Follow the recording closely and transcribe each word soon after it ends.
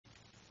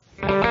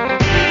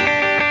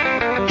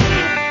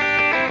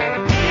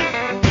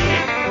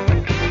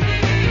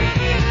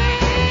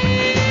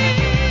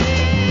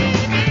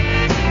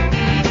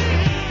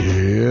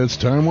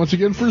time once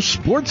again for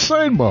Sports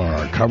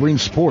Sidebar, covering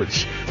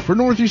sports for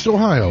Northeast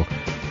Ohio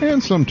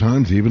and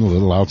sometimes even a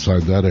little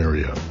outside that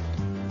area.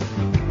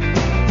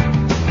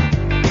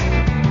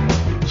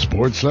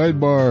 Sports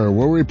Sidebar,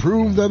 where we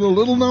prove that a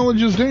little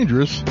knowledge is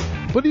dangerous,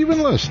 but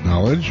even less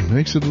knowledge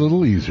makes it a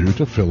little easier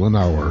to fill an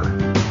hour.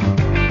 And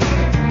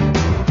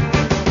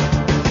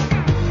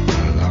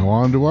now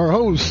on to our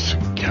hosts,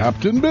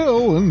 Captain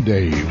Bill and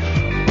Dave.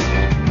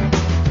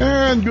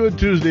 And good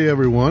Tuesday,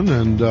 everyone,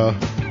 and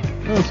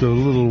it's a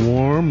little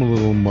warm, a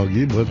little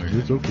muggy, but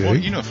it's okay.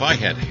 Well, if I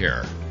had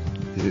hair,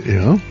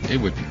 it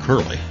would be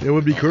curly. It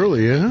would be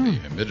curly, yeah. The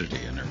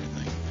humidity and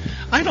everything.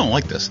 I don't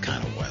like this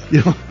kind of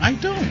weather. I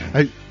don't.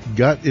 I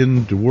got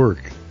into work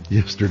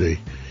yesterday,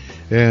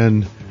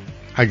 and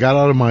I got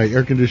out of my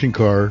air-conditioned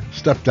car,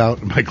 stepped out,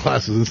 and my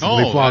glasses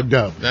instantly fogged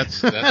up.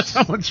 That's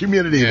how much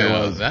humidity there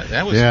was.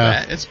 That was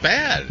bad. It's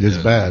bad. It's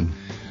bad.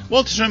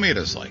 Well,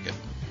 tomatoes like it.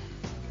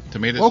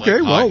 Tomatoes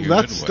okay, like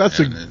well, that's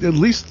at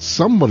least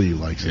somebody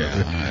likes it.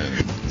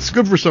 It's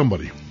good for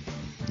somebody,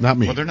 not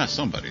me. Well, they're not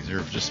somebody.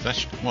 They're just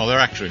vegetables. Well, they're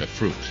actually a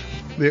fruit.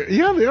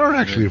 They are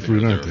actually a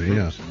fruit, aren't they?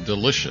 Yeah.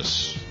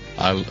 Delicious.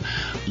 I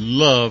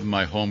love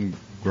my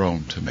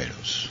homegrown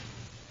tomatoes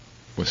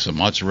with some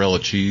mozzarella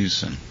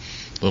cheese and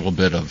a little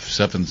bit of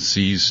 7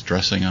 C's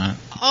dressing on it.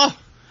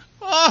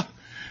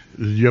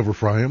 Did you ever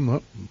fry them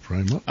up?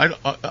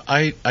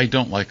 I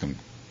don't like them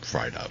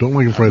fried up. Don't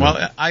like them fried up.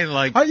 Well, I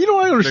like. I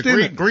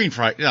understand the green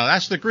fried. No,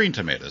 that's the green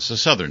tomatoes, the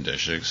southern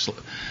dish.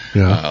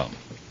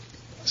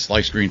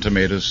 Sliced green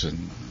tomatoes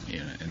and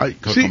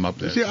cook them up.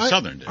 That's the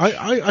southern dish.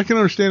 I can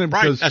understand it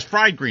because that's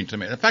fried green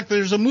tomato. In fact,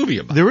 there's a movie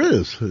about it.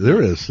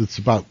 There is. It's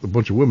about a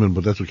bunch of women,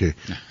 but that's okay.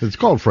 It's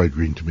called fried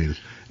green tomatoes.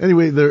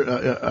 Anyway,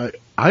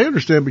 I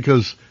understand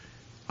because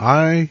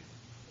I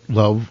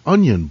love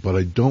onion, but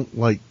I don't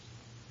like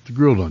the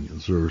grilled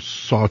onions or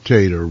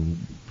sautéed or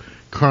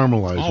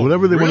caramelized,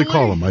 whatever they want to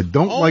call them. I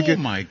don't like it.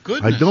 Oh, my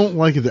goodness. I don't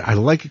like it. I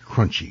like it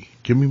crunchy.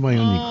 Give me my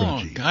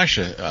onion crunchy. Gosh,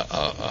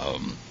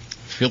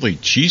 Philly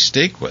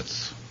cheesesteak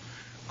with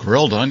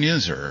grilled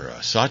onions or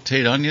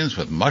sautéed onions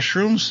with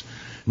mushrooms.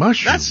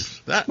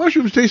 Mushrooms?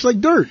 Mushrooms taste like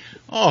dirt.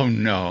 Oh,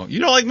 no. You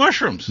don't like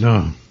mushrooms?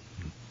 No.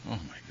 Oh,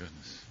 my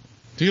goodness.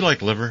 Do you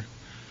like liver?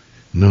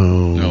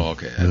 No. No,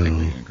 okay. I think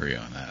we can agree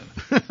on that.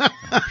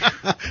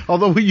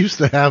 Although we used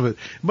to have it.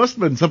 It must have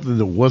been something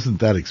that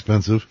wasn't that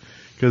expensive.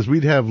 Because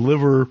we'd have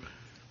liver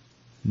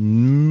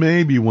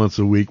maybe once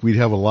a week. We'd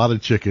have a lot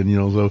of chicken,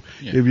 so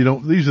if you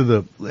don't,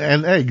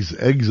 and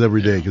eggs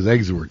every day, because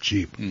eggs were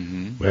cheap.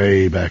 Mm-hmm.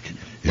 Way back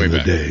in the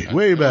day.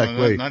 Way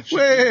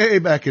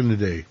back in the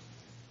day.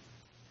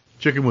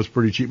 Chicken was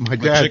pretty cheap.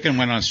 Chicken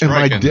went on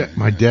strike. And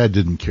my dad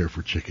didn't care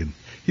for chicken.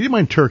 He didn't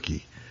mind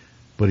turkey,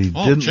 but he didn't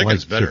like chicken.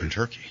 Chicken's better than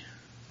turkey.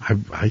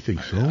 I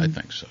think so. I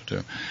think so,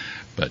 too.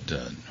 But,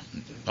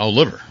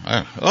 liver.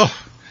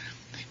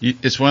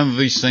 It's one of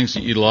these things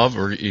that you love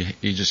or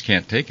you just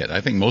can't take it.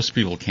 I think most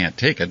people can't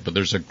take it, but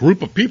there's a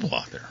group of people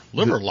out there,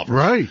 liver lovers.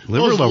 Right,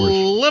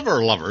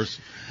 liver lovers.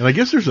 And I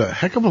guess there's a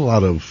heck of a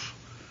lot of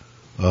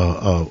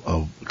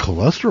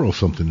cholesterol or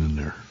something in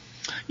there.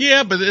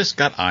 Yeah, but it's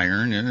got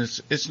iron, and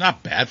it's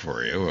not bad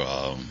for you.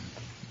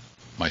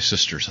 My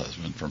sister's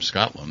husband from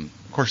Scotland,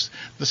 of course,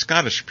 the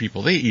Scottish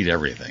people, they eat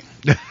everything.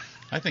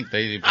 I think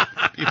you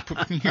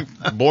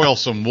boil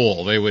some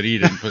wool, they would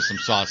eat it and put some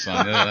sauce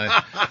on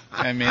it.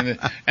 I mean,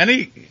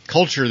 any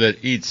culture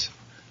that eats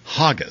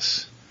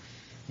haggis,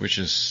 which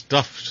is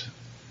stuffed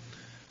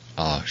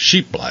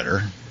sheep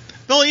bladder,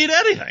 they'll eat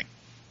anything.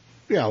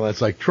 Yeah, well, that's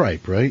like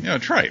tripe, right?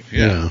 Tripe,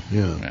 yeah.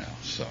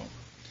 So,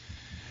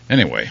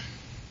 anyway.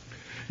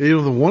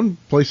 The one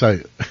place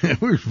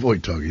we're really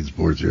talking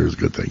sports here is a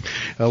good thing.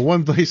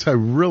 One place I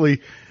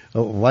really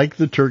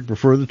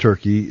prefer the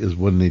turkey is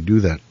when they do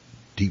that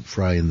deep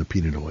fry in the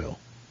peanut oil.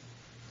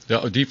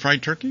 Deep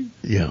fried turkey?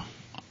 Yeah.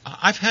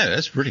 I've had it.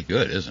 That's pretty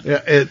good, isn't it?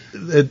 Yeah,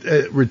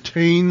 it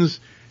retains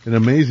an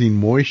amazing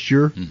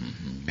moisture,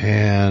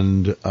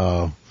 and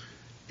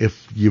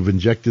if you've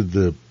injected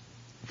the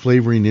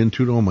flavoring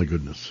into it, oh my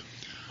goodness.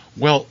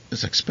 Well,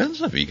 it's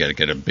expensive. You got to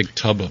get a big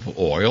tub of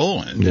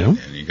oil, and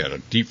you got to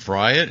deep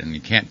fry it, and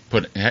you can't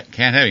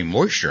have any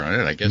moisture on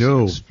it. I guess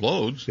it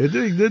explodes.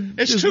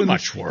 It's too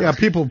much work. Yeah,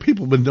 people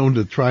have been known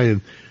to try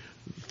and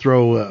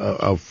throw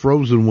a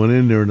frozen one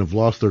in there and have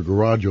lost their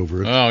garage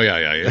over it. Oh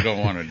yeah, you don't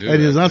want to do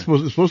and that. It's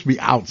supposed to be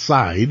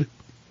outside.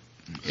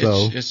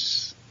 So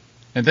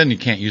and then you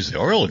can't use the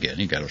oil again.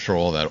 You got to throw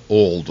all that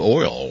old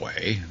oil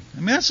away. I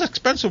mean, that's an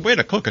expensive way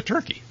to cook a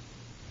turkey.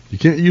 You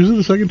can't use it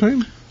a second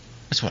time?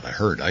 That's what I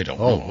heard. I don't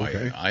know.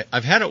 Okay.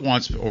 I've had it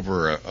once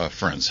over a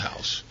friend's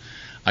house.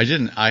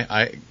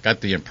 I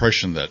got the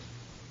impression that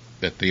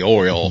the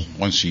oil,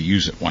 once you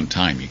use it one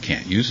time, you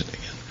can't use it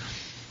again.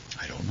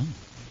 I don't know.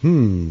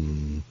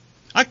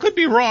 I could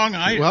be wrong.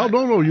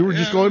 No. You were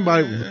just going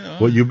by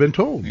what you've been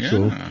told.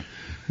 Yeah.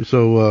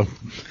 So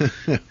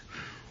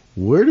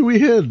where do we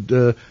head?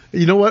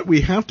 You know what?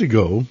 We have to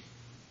go,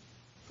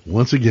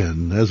 once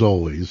again, as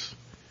always,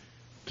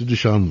 to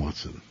DeShawn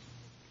Watson.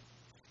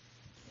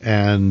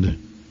 And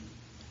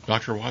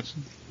Dr.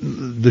 Watson?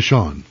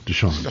 DeShawn.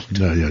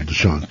 No, yeah,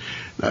 DeShawn.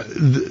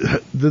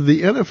 Did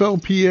the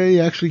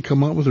NFLPA actually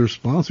come out with a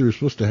response? They were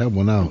supposed to have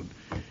one out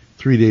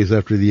 3 days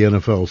after the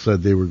NFL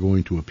said they were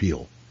going to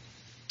appeal.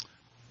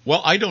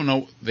 Well, I don't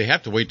know. They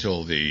have to wait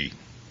till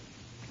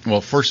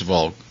well, first of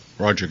all,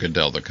 Roger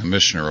Goodell, the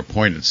commissioner,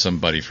 appointed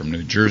somebody from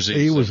New Jersey.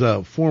 He was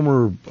a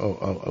former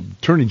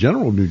attorney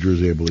general of New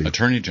Jersey, I believe.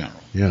 Attorney general.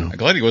 Yeah. I'm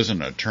glad he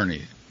wasn't an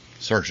attorney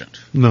sergeant.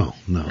 No.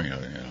 Why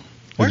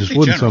aren't they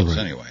generals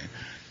anyway?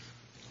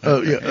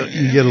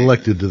 You get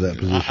elected to that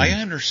position.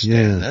 I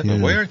understand that, but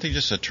why aren't they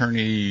just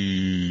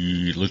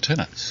attorney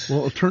lieutenants?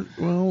 Well,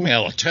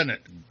 lieutenant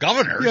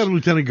governors. Yeah,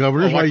 lieutenant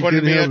governors. Well, why couldn't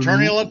it be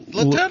attorney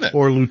lieutenant?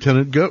 Or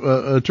lieutenant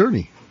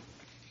attorney.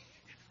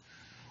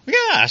 Yeah,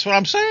 that's what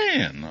I'm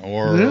saying.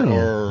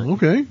 Or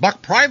okay.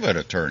 Buck private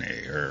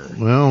attorney.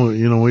 Well,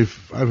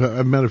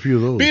 I've met a few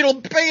of those. Beetle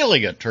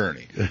Bailey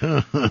attorney.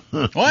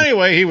 Well,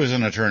 anyway, he was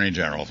an attorney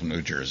general from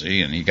New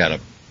Jersey, and he got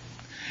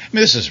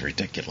this is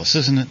ridiculous,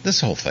 isn't it?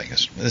 This whole thing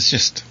it's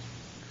just.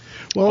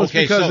 Well, it's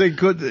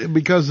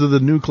because of the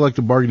new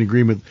collective bargaining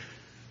agreement,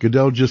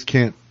 Goodell just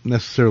can't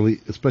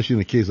necessarily, especially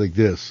in a case like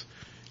this,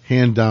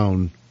 hand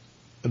down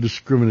a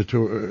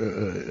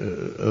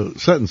discriminatory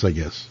sentence, I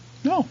guess.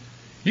 No,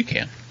 you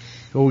can.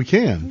 Oh, we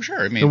can. Sure.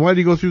 I mean, then why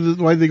did they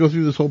go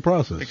through this whole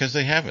process? Because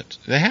they have it.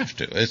 They have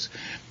to.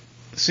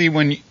 See,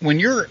 when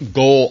your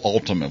goal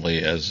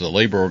ultimately as a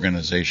labor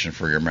organization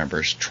for your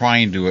members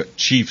trying to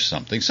achieve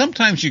something,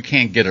 sometimes you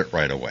can't get it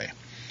right away.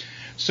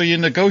 So you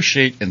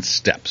negotiate in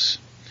steps.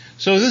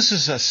 So this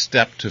is a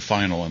step to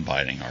final and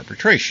binding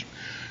arbitration.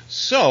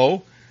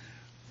 So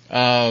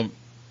the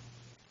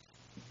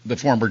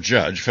former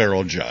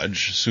federal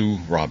judge, Sue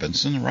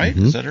Robinson, right?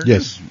 Mm-hmm. Is that her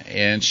Yes. name?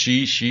 And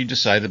she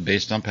decided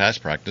based on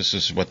past practice,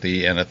 this is what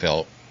the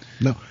NFL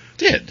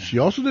did. She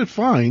also did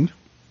find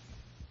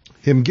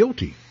him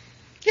guilty.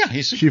 Yeah,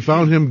 she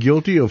found him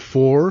guilty of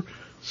 4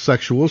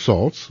 sexual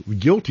assaults,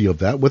 guilty of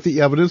that, with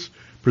the evidence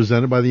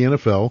presented by the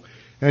NFL,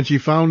 and she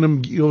found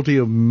him guilty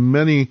of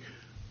many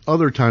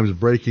other times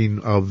breaking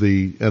of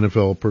the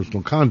NFL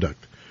personal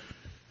conduct.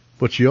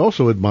 But she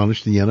also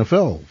admonished the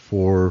NFL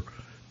for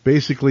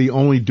basically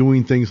only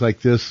doing things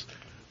like this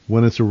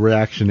when it's a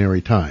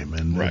reactionary time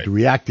and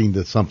reacting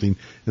to something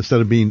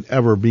instead of being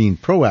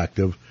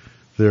proactive,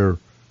 they're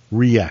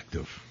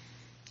reactive.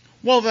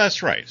 Well,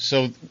 that's right.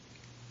 So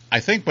I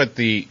think what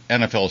the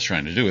NFL is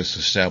trying to do is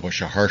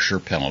establish a harsher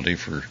penalty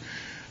for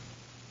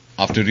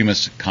off-duty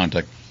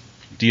misconduct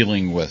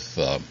dealing with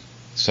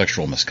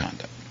sexual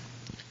misconduct.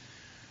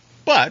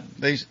 But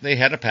they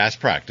had a past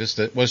practice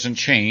that wasn't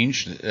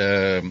changed,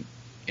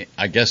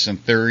 I guess in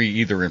theory,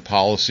 either in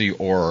policy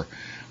or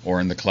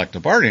in the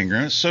collective bargaining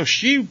agreement. So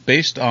she,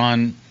 based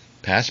on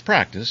past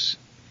practice,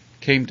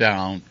 came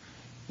down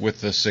with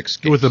the 6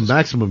 games. With the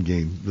maximum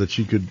game that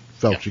she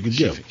felt she could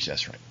give.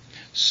 That's right.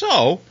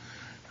 So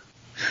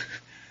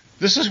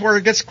this is where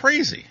it gets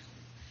crazy.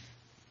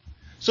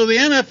 So the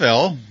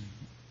NFL,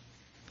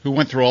 who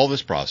went through all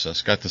this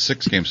process, got the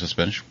 6-game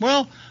suspension.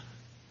 Well,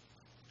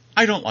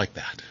 I don't like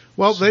that.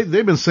 Well,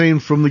 they've been saying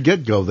from the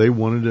get-go they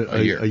wanted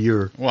a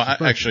year. Well,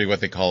 actually, what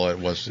they call it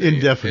was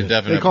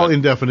indefinite. They call it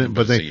indefinite,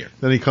 but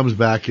then he comes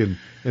back in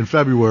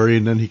February,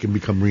 and then he can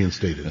become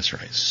reinstated. That's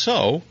right.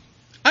 So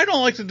I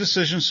don't like the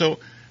decision. So,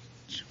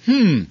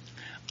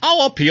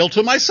 I'll appeal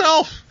to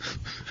myself,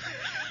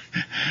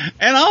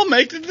 and I'll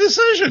make the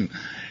decision,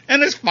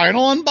 and it's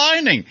final and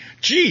binding.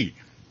 Gee,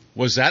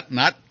 was that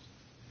not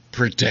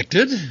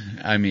predicted?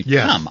 I mean,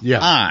 come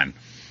on.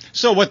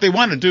 So what they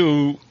want to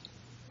do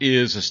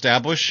is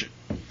establish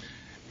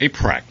a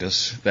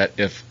practice that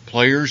if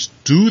players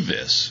do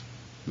this,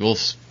 they'll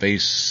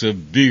face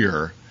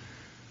severe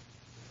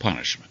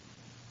punishment.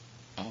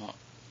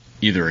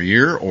 Either a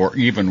year or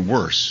even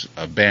worse,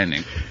 a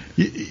banning.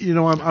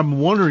 I'm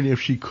wondering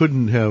if she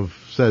couldn't have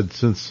said,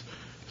 since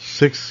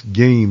 6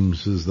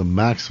 games is the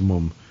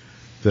maximum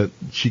that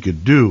she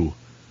could do,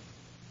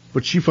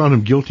 but she found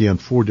him guilty on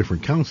 4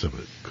 different counts of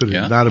it. Could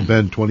it not have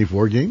been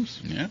 24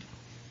 games? Yeah.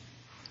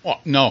 Well,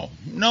 no,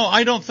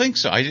 I don't think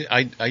so.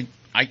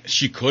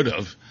 She could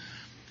have,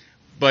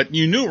 but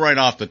you knew right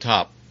off the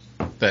top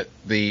that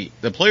the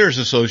Players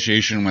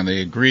Association, when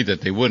they agreed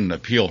that they wouldn't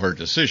appeal her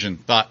decision,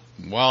 thought,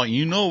 well,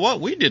 you know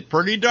what, we did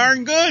pretty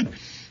darn good.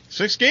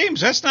 6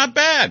 games, that's not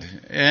bad,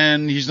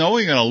 and he's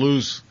only going to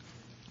lose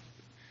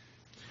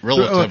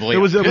relatively. It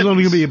was only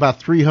going to be about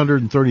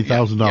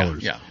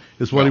 $330,000. Yeah.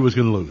 Is what he was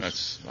going to lose.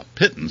 That's a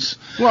pittance.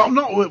 Well,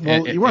 no,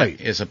 you're right.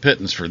 It's a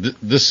pittance for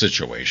this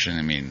situation.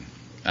 I mean,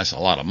 that's a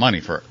lot of money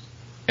for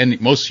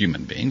most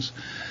human beings.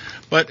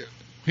 But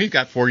he's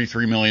got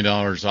 $43 million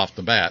off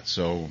the bat,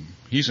 so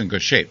he's in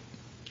good shape.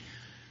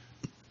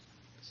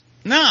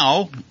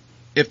 Now,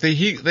 if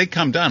they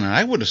come down, and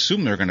I would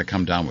assume they're going to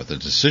come down with a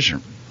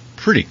decision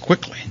pretty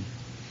quickly,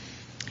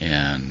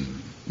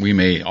 and we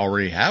may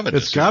already have it.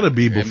 It's got to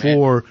be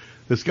before.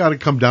 It's got to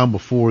come down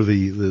before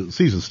the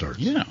season starts.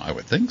 Yeah, I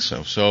would think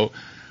so. So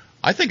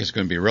I think it's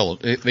going to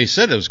be they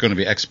said it was going to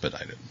be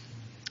expedited.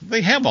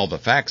 They have all the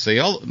facts. They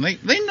know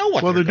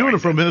what. Well, they're doing it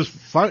from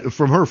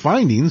her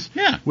findings,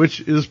 yeah,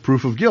 which is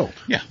proof of guilt.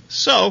 Yeah.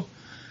 So,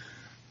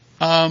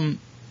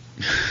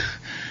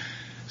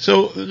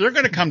 so they're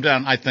going to come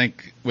down, I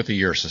think, with a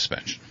year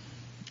suspension.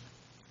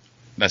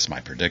 That's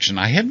my prediction.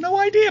 I have no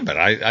idea, but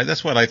I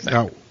that's what I think.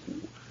 Now,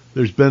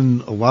 there's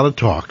been a lot of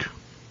talk,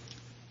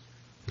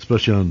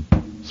 especially on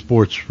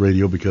sports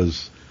radio,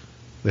 because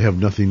they have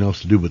nothing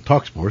else to do but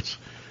talk sports,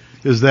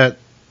 is that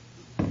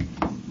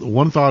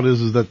one thought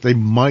is that the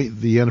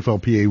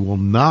NFLPA will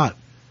not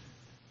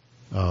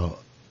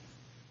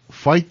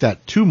fight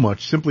that too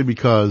much, simply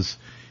because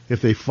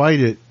if they fight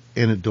it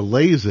and it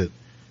delays it,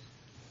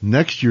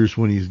 next year's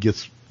when he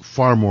gets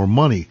far more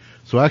money.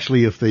 So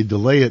actually, if they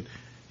delay it,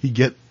 he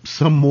get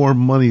some more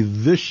money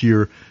this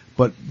year,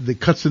 but it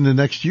cuts into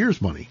next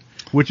year's money,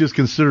 which is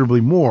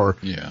considerably more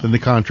than the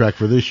contract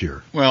for this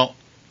year. Well,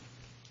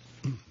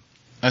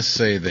 let's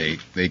say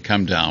they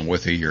come down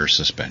with a year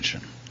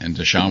suspension, and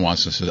DeShawn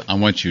Watson says, I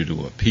want you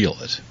to appeal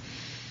it.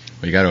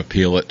 Well, you got to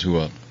appeal it to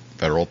a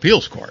federal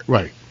appeals court.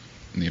 Right.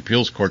 And the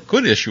appeals court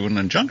could issue an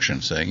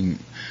injunction saying,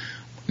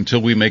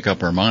 until we make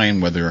up our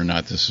mind whether or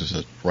not this is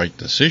a right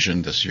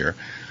decision this year,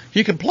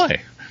 he can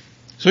play.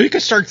 So he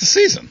could start the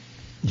season.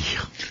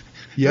 Yeah.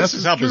 Yes, this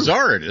is how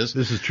bizarre it is.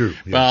 This is true.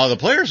 Yes. Well, the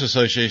Players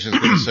Association is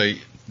going to say,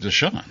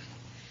 DeShawn,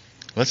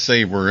 let's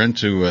say we're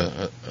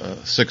into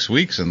 6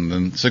 weeks, and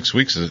then 6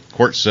 weeks the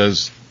court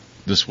says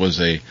this was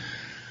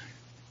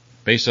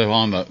based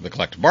on the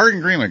collective bargaining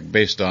agreement,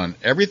 based on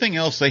everything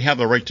else, they have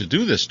the right to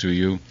do this to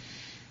you,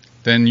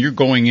 then you're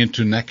going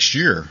into next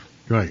year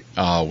right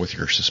with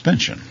your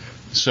suspension.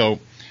 So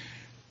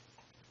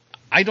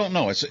I don't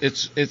know.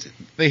 It's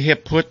they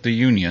have put the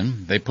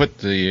union, they put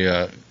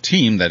the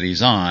team that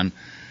he's on.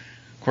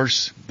 Of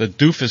course, the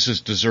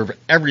doofuses deserve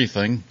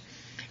everything.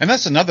 And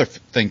that's another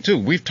thing, too.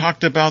 We've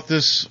talked about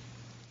this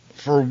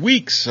for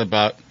weeks,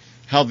 about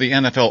how the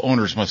NFL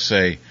owners must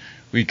say,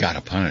 we got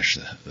to punish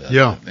that.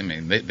 Yeah. I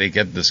mean, they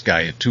get this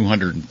guy a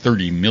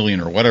 $230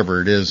 million or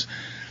whatever it is.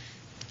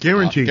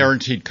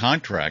 Guaranteed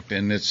contract.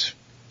 And it's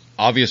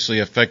obviously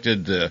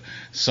affected the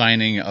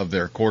signing of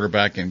their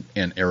quarterback in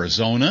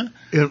Arizona.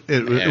 It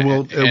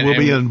will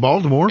be in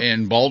Baltimore.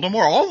 In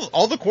Baltimore.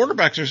 All the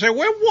quarterbacks are saying,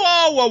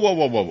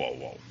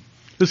 whoa.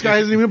 This guy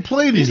hasn't even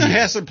played in a year. He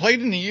hasn't played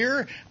in a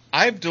year.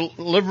 I've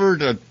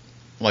delivered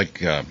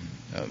the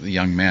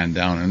young man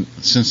down in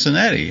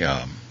Cincinnati.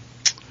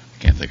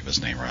 Can't think of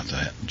his name around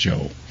that.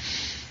 Joe.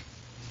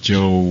 Good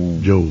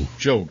old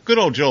Joe. Good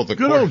old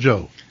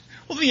Joe.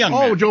 Well, the young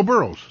man. Joe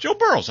Burrows. Joe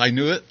Burrows. I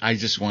knew it. I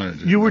just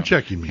wanted to. You were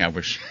checking me. Yeah,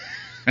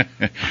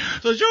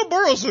 so Joe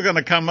Burrows is going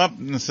to come up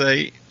and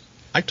say,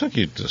 I took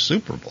you to the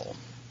Super Bowl.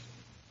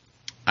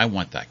 I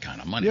want that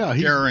kind of money. Yeah,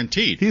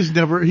 guaranteed. He's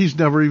never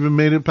even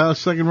made it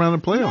past second round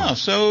of playoffs. No,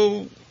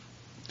 so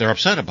they're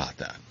upset about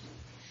that.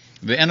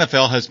 The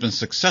NFL has been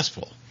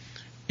successful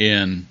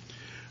in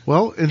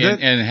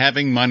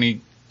having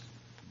money,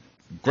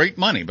 great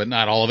money, but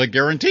not all of it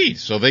guaranteed.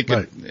 So they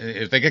could,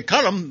 if they could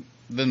cut them,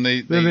 then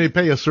they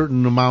pay a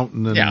certain amount,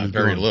 and then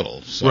very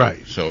little. So,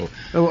 right. So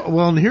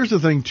and here's the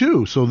thing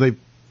too. So they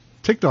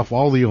ticked off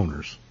all the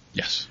owners.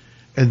 Yes.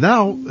 And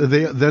now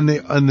they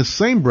in the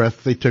same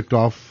breath they ticked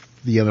off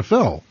the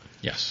NFL.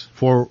 Yes.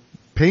 For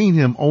paying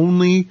him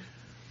only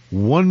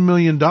 $1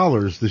 million.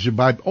 They should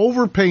by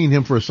overpaying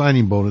him for a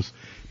signing bonus,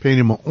 paying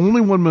him only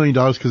 $1 million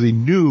because he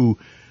knew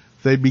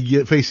they'd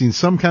be facing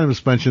some kind of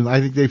suspension. I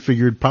think they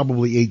figured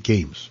probably 8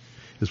 games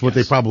is what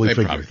they probably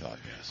figured. Probably thought,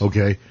 yes.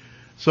 Okay.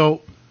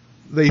 So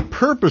they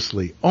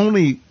purposely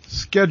only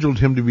scheduled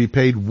him to be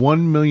paid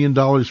 $1 million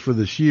for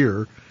this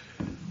year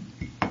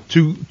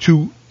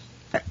to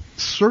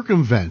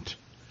circumvent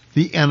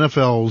the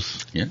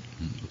NFL's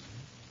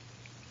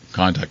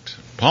conduct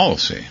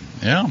policy.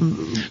 Yeah.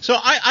 So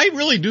I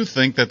really do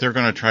think that they're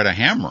going to try to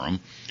hammer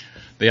him.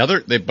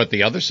 But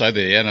the other side,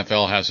 the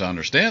NFL has to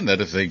understand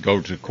that if they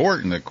go to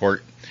court, and the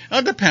court,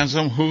 it depends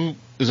on who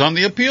is on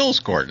the appeals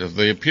court. If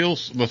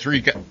the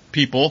 3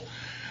 people,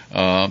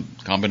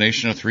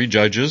 combination of 3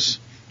 judges,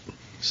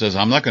 says,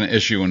 I'm not going to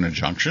issue an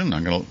injunction,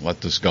 I'm going to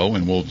let this go,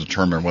 and we'll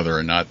determine whether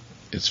or not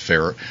it's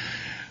fair,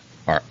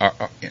 or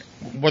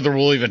whether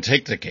we'll even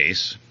take the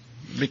case.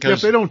 Because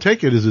if they don't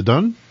take it, is it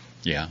done?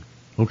 Yeah.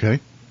 Okay.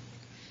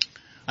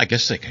 I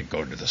guess they could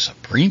go to the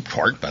Supreme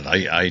Court, but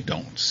I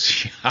don't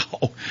see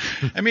how.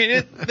 I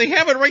mean, they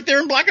have it right there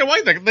in black and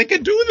white. They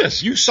can do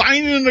this. You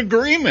sign an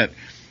agreement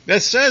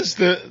that says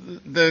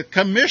the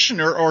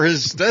commissioner or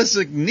his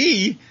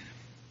designee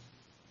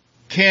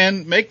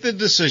can make the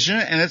decision,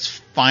 and it's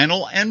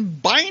final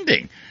and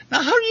binding.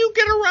 Now, how do you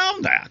get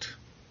around that?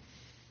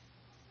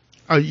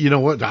 You know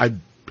what? I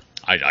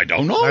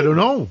don't know. I don't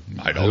know.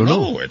 I don't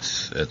know.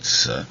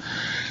 It's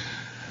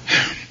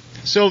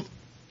so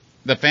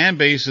the fan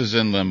base is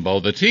in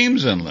limbo. The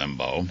team's in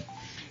limbo.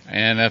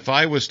 And if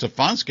I was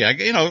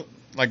Stefanski,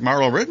 like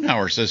Marlo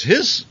Rittenhauer says,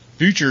 his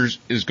future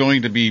is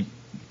going to be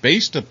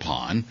based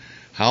upon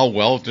how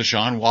well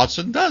DeShawn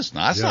Watson does.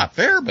 Now, that's not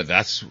fair, but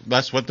that's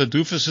what the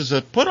doofuses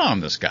have put on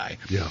this guy.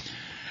 Yeah.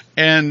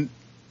 And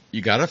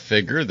you got to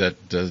figure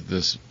that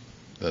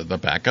the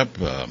backup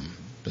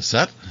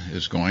Bissett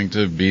is going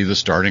to be the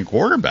starting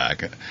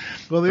quarterback.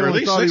 Well, they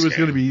only thought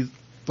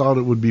thought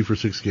it would be for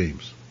 6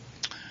 games.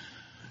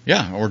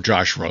 Yeah, or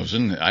Josh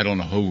Rosen. I don't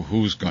know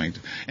who's going to.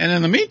 And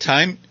in the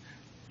meantime,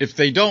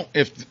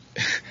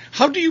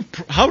 how do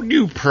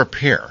you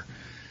prepare?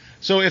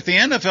 So if the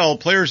NFL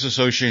Players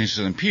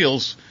Association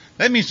appeals,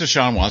 that means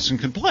DeShawn Watson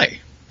can play,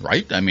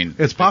 right? I mean,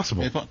 it's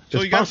possible.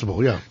 It's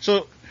possible, yeah.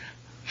 So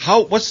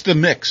what's the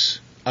mix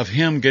of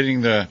him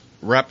getting the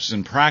reps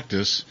in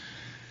practice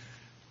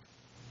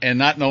and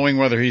not knowing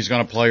whether he's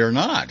going to play or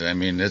not? I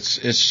mean, it's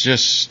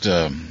just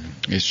a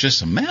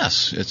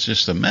mess. It's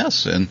just a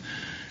mess, and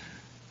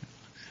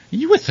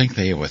you would think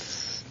they would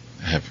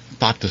have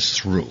thought this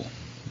through.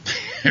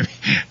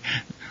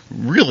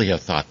 Really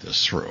have thought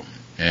this through,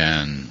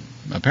 and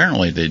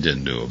apparently they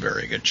didn't do a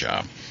very good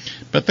job.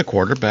 But the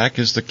quarterback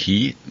is the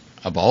key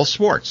of all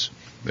sports,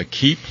 the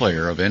key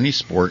player of any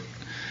sport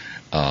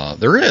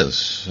there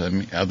is. I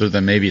mean, other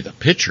than maybe the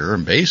pitcher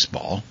in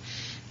baseball,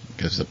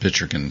 because the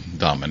pitcher can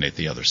dominate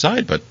the other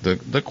side, but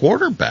the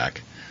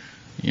quarterback,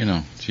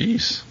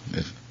 geez.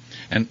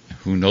 And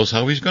who knows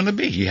how he's going to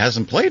be? He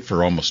hasn't played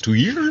for almost 2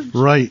 years.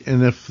 Right,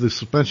 and if the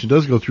suspension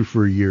does go through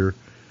for a year,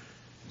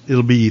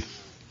 it'll be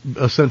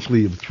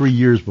essentially 3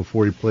 years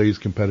before he plays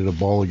competitive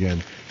ball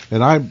again.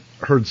 And I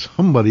heard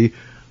somebody,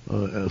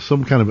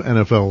 some kind of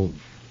NFL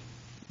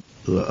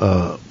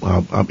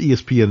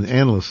ESPN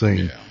analyst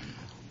saying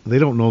they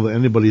don't know that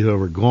anybody has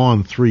ever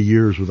gone 3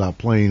 years without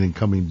playing and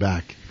coming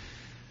back.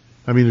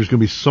 I mean, there's going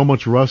to be so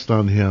much rust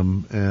on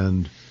him.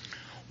 And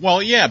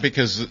well, yeah,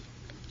 because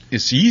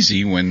it's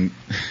easy when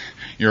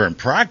you're in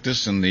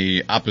practice and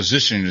the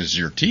opposition is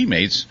your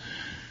teammates.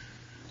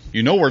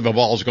 You know where the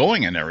ball's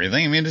going and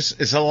everything. I mean,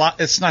 it's a lot.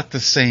 It's not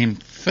the same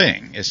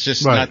thing. It's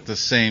just not the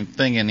same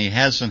thing, and he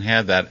hasn't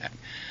had that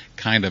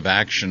kind of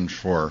action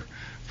for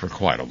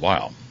quite a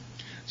while.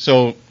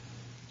 So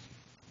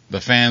the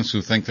fans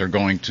who think they're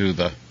going to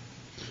the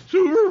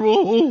Super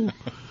Bowl,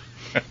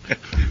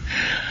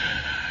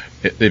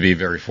 they'd be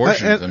very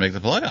fortunate to make the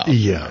playoffs.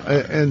 Yeah,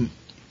 and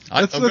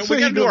we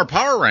got to do our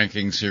power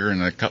rankings here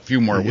in a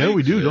few more weeks. Yeah,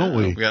 we do, don't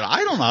we?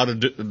 I don't know how to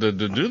do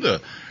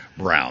the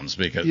Browns,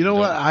 because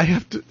what, I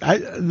have to.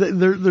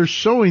 They're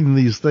showing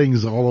these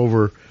things all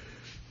over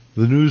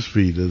the news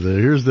feed.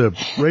 Here's the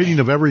rating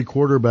of every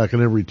quarterback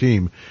on every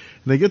team,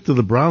 and they get to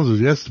the Browns.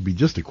 It has to be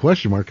just a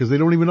question mark because they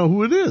don't even know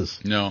who it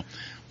is. No,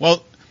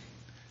 well,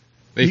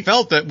 they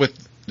felt that with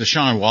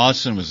DeShawn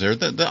Watson was there,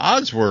 the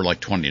odds were like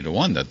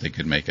 20-1 that they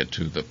could make it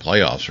to the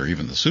playoffs or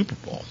even the Super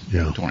Bowl.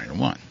 Yeah,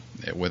 20-1.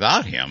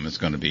 Without him, it's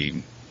going to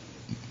be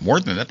more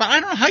than that. But I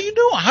don't know how you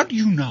do. How do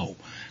you know?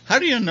 How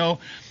do you know?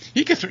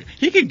 He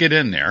could get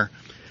in there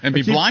and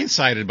be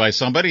blindsided by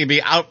somebody and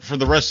be out for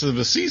the rest of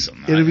the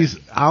season. And if he's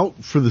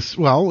out for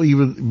what do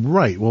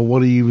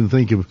you even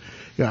think of?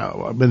 Yeah,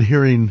 I've been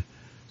hearing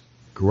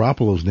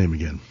Garoppolo's name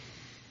again.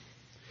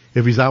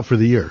 If he's out for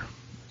the year,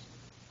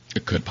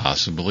 it could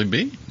possibly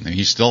be.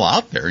 He's still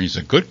out there. He's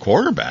a good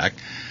quarterback.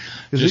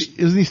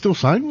 Isn't he still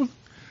signed with?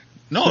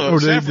 No,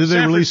 San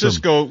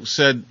Francisco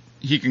said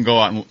he can go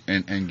out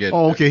and get.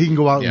 Oh, okay, he can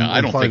go out. Yeah,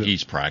 I don't think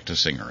he's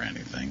practicing or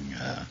anything.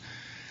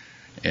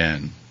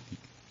 And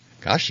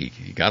gosh, he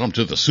got him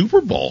to the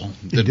Super Bowl.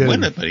 Didn't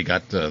win it, but he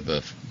got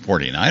the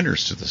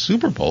 49ers to the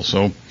Super Bowl.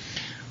 So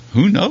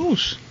who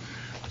knows?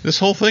 This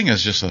whole thing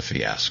is just a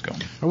fiasco.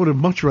 I would have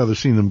much rather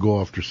seen them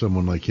go after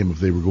someone like him if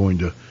they were going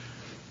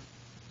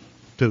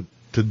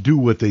to do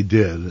what they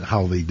did,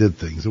 how they did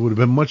things. It would have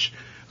been much.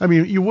 I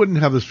mean, you wouldn't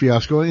have this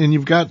fiasco, and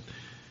you've got.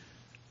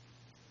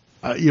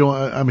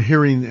 I'm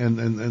hearing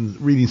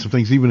and reading some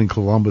things. Even in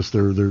Columbus,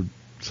 they're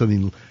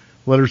sending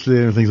letters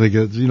today and things like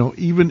that.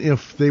 Even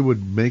if they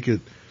would make it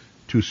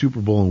to a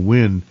Super Bowl and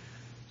win,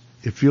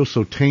 it feels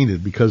so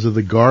tainted because of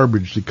the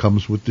garbage that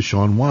comes with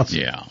DeShawn Watson.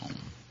 Yeah,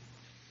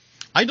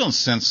 I don't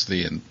sense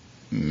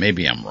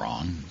maybe I'm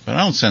wrong, but I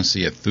don't sense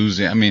the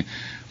enthusiasm. I mean,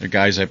 the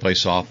guys I play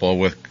softball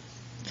with,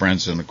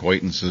 friends and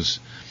acquaintances,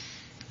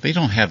 they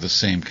don't have the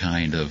same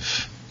kind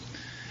of.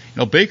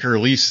 Baker,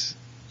 at least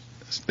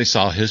they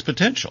saw his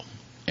potential,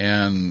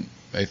 and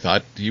they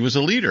thought he was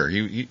a leader.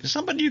 He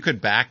somebody you could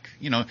back.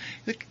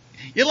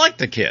 You like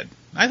the kid.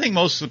 I think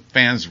most of the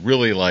fans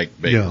really like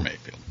Baker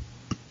Mayfield.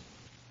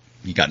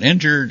 He got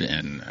injured,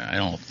 and I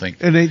don't think.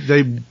 And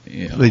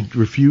they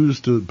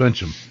refused to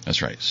bench him.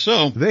 That's right.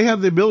 So they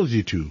have the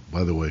ability to.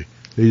 By the way,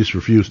 they just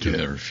refused to.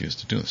 They refused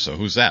to do it. So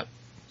who's that?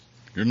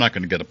 You're not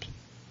going to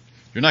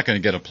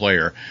get a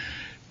player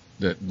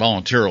that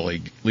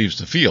voluntarily leaves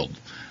the field.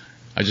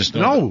 I just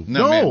know.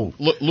 No.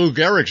 Lou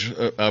Gehrig's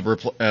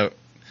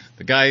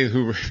the guy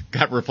who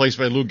got replaced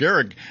by Lou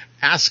Gehrig.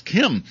 Ask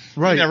him.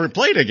 Right. He never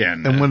played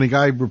again. And when the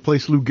guy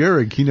replaced Lou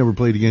Gehrig, he never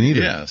played again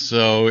either. Yeah.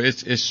 So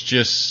it's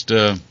just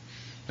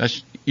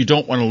you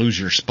don't want to lose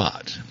your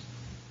spot,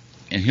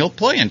 and he'll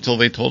play until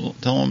they tell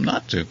him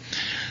not to.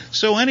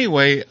 So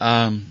anyway,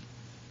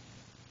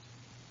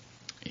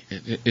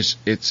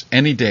 it's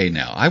any day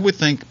now. I would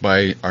think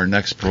by our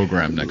next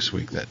program next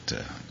week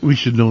that we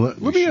should know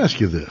that. Let me ask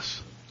you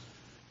this.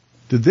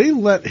 Did they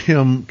let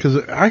him? Because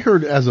I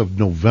heard as of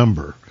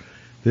November,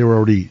 they were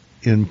already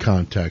in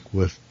contact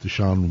with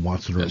DeShawn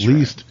Watson, or That's at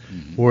least,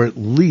 right. or at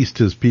least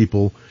his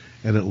people,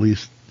 and at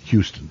least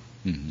Houston.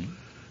 Mm-hmm.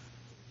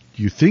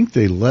 Do you think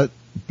they let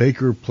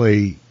Baker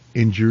play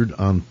injured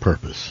on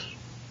purpose?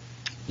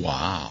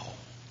 Wow.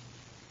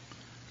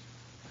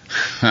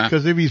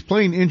 Because if he's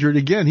playing injured,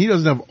 again, he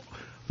doesn't have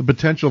the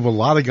potential of a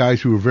lot of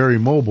guys who are very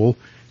mobile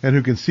and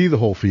who can see the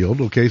whole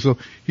field. Okay, so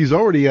he's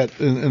already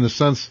at, in a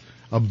sense,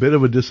 a bit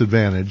of a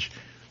disadvantage.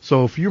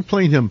 So if you're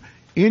playing him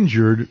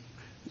injured,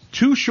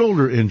 two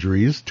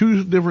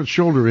different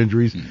shoulder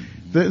injuries,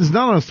 it's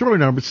not on his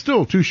throwing arm, but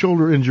still two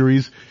shoulder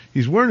injuries.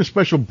 He's wearing a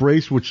special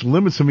brace, which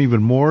limits him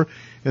even more.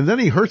 And then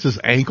he hurts his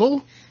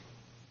ankle.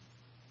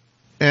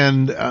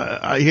 And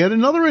he had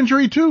another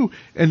injury, too.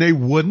 And they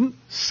wouldn't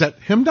set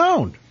him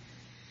down.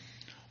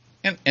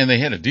 And they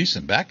had a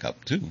decent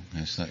backup, too.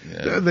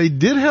 They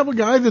did have a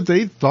guy that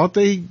they thought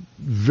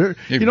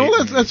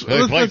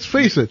let's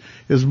face it.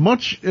 As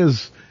much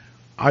as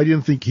I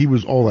didn't think he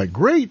was all that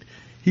great,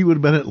 he would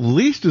have been at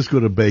least as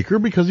good a Baker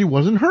because he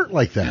wasn't hurt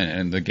like that.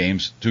 And the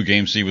two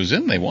games he was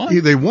in, they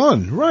won. They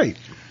won, right.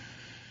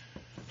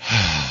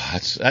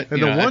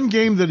 The one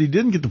game that he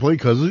didn't get to play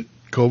because of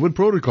COVID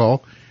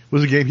protocol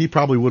was a game he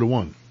probably would have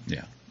won.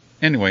 Yeah.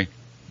 Anyway,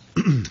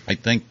 I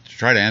think to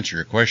try to answer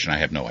your question, I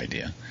have no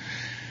idea.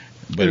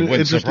 But it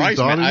wouldn't surprise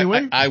me.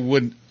 Anyway? I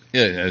would.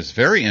 It's a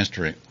very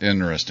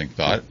interesting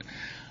thought.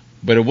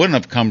 But it wouldn't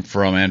have come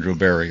from Andrew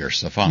Barry or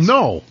Stefanski.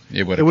 No.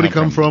 It would have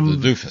come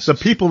from the doofuses. The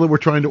people that were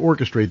trying to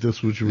orchestrate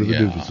this, which were the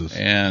doofuses.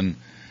 And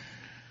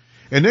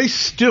they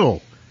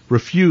still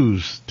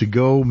refuse to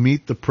go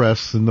meet the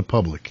press and the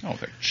public. Oh,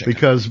 they're chicken.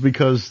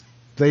 Because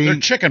they're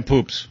chicken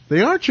poops.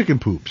 They are chicken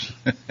poops.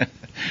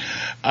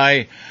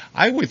 I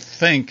would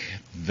think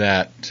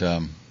that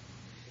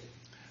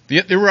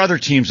there were other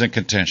teams in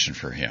contention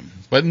for him,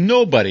 but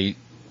nobody.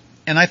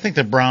 And I think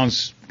the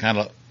Browns kind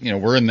of,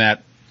 were in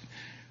that.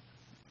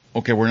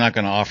 Okay, we're not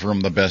going to offer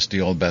him the best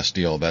deal.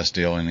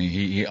 And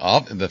he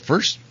at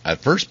first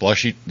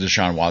blush,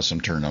 DeShawn Watson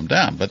turned him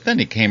down, but then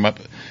he came up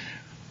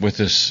with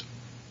this,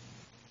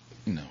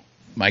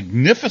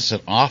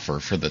 magnificent offer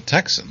for the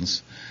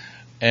Texans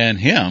and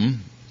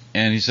him.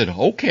 And he said,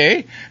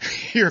 okay,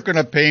 you're going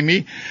to pay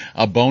me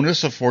a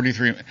bonus of $43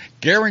 million,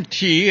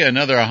 guarantee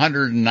another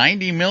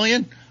 $190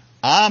 million.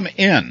 I'm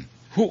in.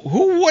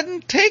 Who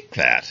wouldn't take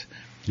that?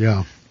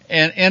 Yeah.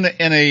 And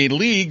in a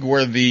league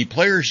where the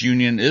players'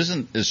 union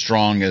isn't as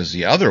strong as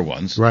the other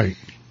ones, right?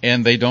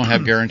 And they don't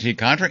have guaranteed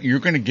contract, you're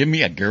going to give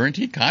me a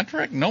guaranteed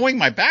contract, knowing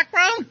my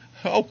background?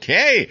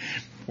 Okay,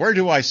 where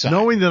do I sign?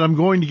 Knowing that I'm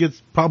going to get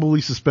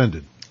probably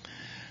suspended.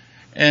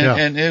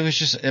 And it was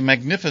just a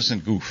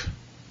magnificent goof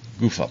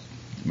up,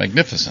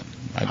 magnificent.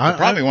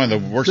 Probably one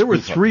of the worst. There were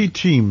three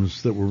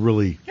teams that were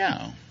really.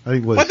 Yeah. I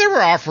think but they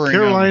were offering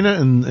Carolina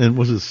and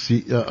was it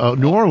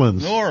New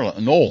Orleans?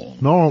 Nolans.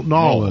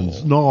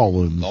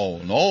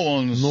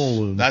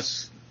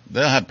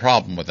 They'll have a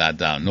problem with that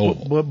down.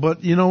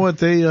 But you know what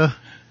they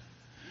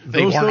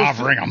weren't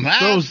offering them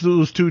that.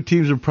 Those two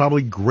teams are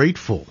probably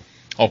grateful.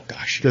 Oh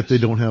gosh, that they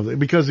don't have that,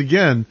 because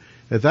again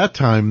at that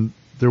time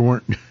there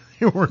weren't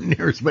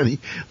near as many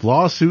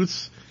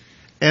lawsuits.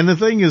 And the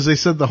thing is, they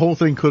said the whole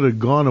thing could have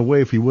gone away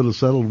if he would have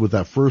settled with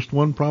that first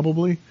one,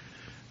 probably.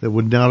 That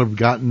would not have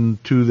gotten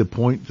to the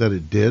point that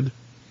it did.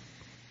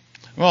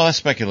 Well, that's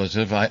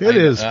speculative. It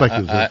is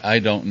speculative. I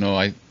don't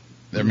know.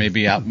 There may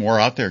be more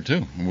out there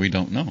too. We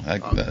don't know. I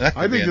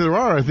think there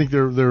are. I think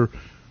they're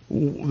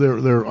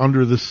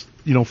under this.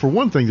 For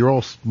one thing, they're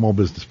all small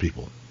business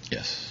people.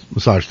 Yes.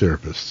 Massage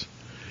therapists,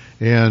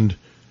 and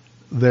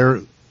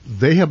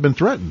they have been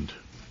threatened.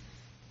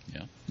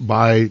 Yeah.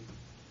 By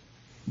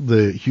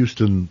the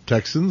Houston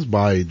Texans,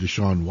 by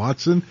DeShawn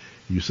Watson.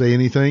 You say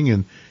anything,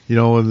 and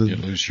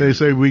they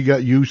say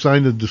you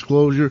signed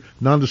a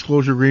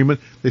non-disclosure agreement.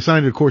 They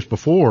signed it, of course,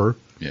 before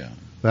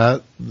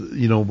that,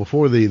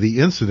 before the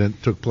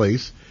incident took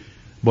place.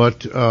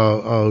 But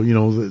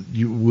we'll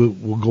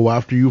go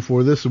after you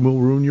for this, and we'll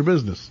ruin your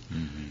business.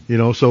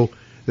 Mm-hmm. So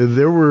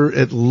there were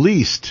at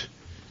least,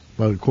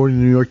 according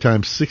to the New York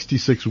Times,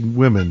 66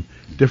 women,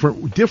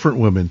 different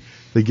women,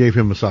 that gave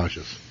him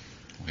massages.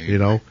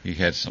 He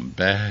had some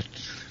bad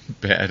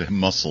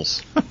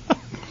muscles.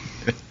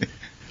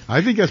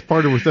 I think that's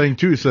part of the thing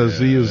too. It says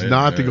he is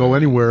not to go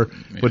anywhere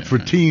but for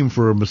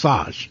a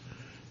massage,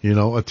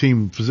 a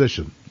team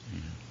physician.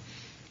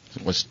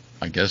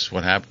 I guess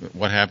what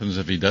happens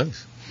if he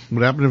does?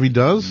 What happened if he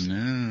does?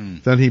 No.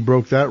 Then he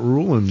broke that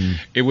rule, and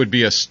it would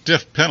be a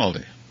stiff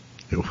penalty.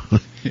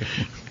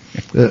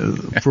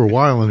 For a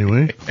while,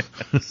 anyway.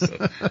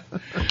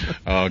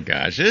 Oh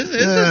gosh,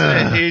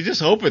 you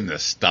just open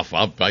this stuff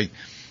up.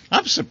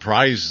 I'm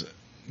surprised.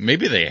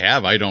 Maybe they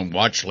have. I don't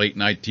watch late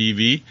night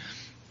TV,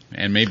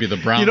 and maybe the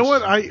Browns. You know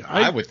what?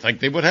 I would think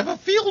they would have a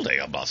field day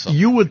about something.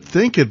 You would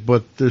think it,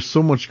 but there's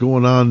so much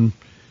going on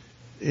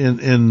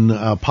in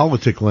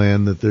politic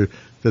land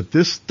that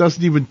this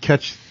doesn't even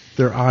catch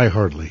their eye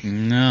hardly.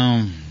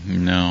 No.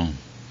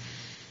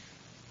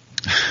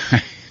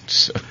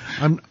 So,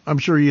 I'm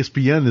sure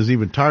ESPN is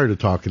even tired of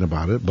talking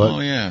about it, but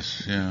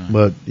yes, yeah.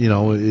 But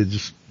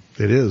it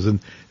is, and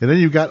then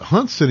you've got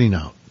Hunt sitting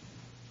out.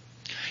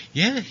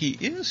 Yeah, he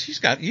is.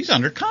 He's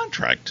under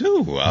contract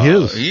too.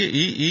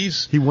 He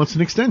is. He wants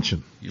an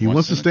extension. He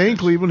wants to stay in extension.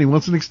 Cleveland. He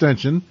wants an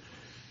extension.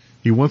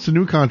 He wants a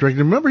new contract.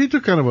 And remember, he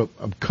took kind of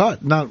a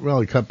cut, not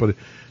really a cut, but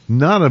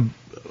not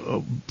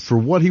for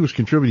what he was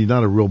contributing,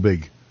 not a real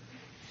big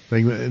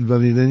thing. But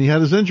then he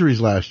had his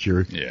injuries last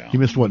year. Yeah, he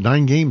missed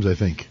 9 games, I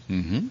think.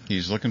 Mm-hmm.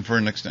 He's looking for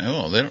an extension.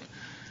 Oh,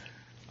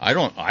 I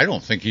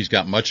don't think he's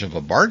got much of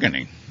a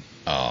bargaining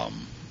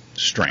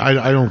strength.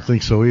 I don't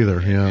think so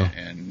either. Yeah,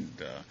 and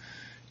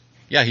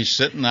he's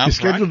sitting out. He's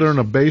scheduled to earn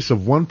a base of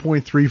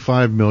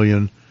 $1.35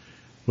 million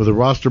with a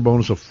roster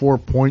bonus of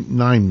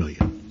 $4.9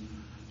 million.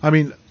 You're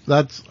talking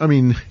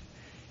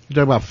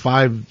about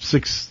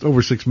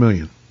over $6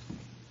 million.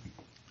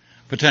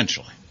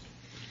 Potentially.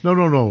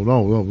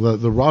 No.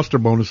 The roster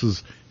bonus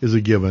is a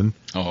given.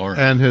 Oh, all right.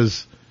 And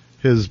his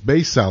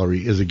base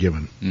salary is a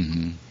given.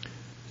 Mm-hmm.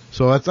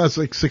 So that's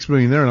like $6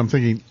 million there. And I'm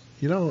thinking,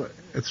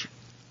 it's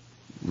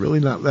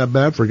really not that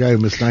bad for a guy who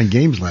missed 9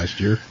 games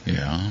last year.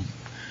 Yeah.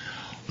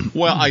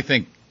 Well, I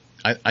think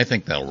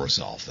that'll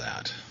resolve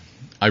that.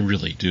 I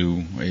really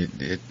do.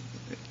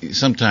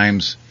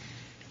 Sometimes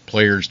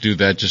players do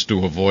that just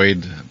to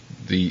avoid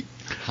the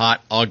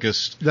hot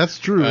August. That's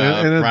true.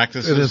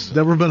 Practices. And it's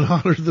never been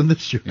hotter than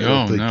this year.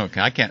 No,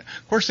 I can't.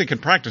 Of course, they can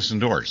practice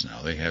indoors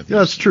now. They have. Yeah,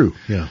 that's true.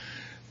 Yeah.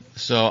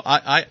 So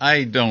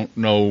I don't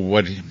know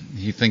what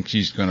he thinks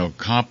he's going to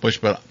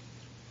accomplish, but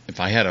if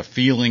I had a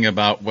feeling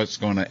about what's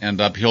going to end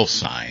up, he'll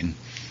sign.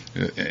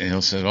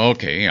 He'll say,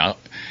 okay,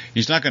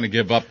 he's not going to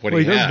give up what he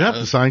has. He doesn't have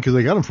to sign because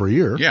they got him for a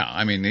year.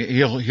 Yeah,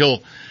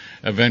 he'll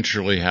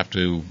eventually have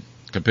to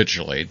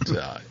capitulate.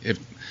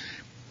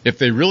 If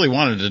they really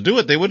wanted to do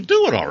it, they would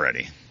do it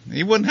already.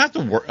 He wouldn't have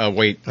to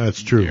wait.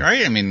 That's true,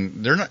 right?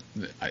 They're not.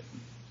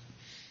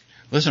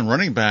 Listen,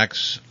 running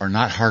backs are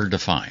not hard to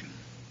find,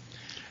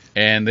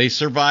 and they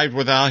survived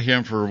without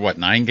him for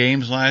 9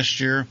 games last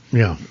year.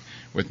 Yeah,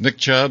 with Nick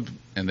Chubb,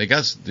 and they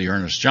got the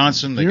Ernest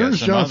Johnson. They got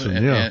some Johnson,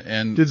 other, yeah.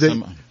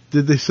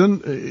 Did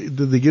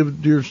they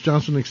give Ernest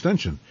Johnson an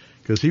extension?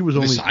 Because he was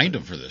only. They signed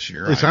him for this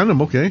year. They signed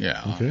him, okay.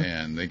 Yeah, okay.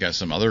 And they got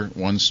some other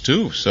ones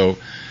too. So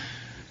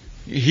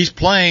he's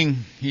playing.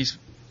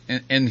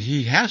 And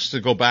he has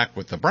to go back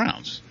with the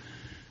Browns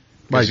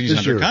because he's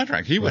under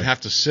contract. He would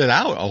have to sit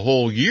out a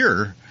whole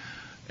year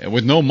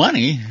with no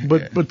money.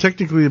 But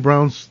technically, the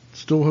Browns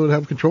still would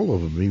have control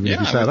of him even if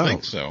he sat out. I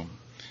think so.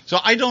 So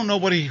I don't know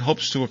what he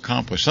hopes to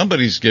accomplish.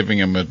 Somebody's giving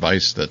him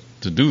advice to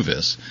do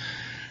this.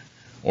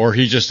 Or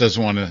he just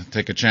doesn't want to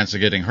take a chance of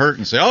getting hurt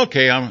and say,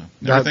 "Okay,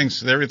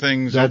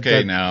 everything's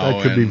okay now."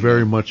 That could be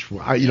very much.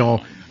 I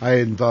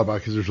hadn't thought about it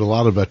because there's a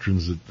lot of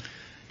veterans that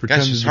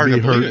pretend to be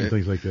hurt and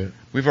things like that.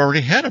 We've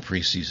already had a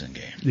preseason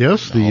game.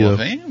 Yes, the Hall of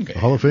Fame game.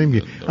 Hall of Fame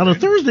game on a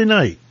Thursday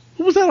night.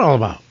 What was that all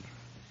about?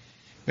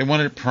 They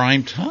wanted it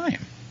prime time.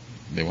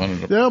 They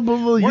wanted it. Yeah,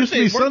 but it used to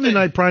be Sunday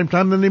night prime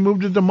time. Then they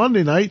moved it to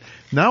Monday night.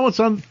 Now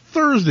it's on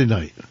Thursday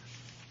night.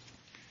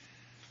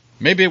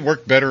 Maybe it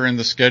worked better in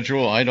the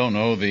schedule. I don't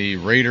know. The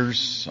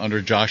Raiders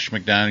under Josh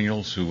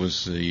McDaniels, who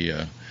was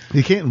the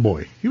Canton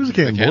boy. He was a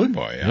Canton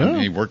boy. Yeah.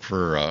 He worked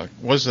for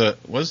was the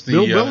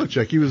Bill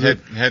Belichick. He was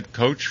head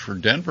coach for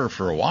Denver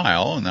for a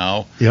while. And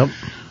now, yep.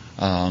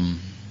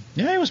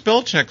 He was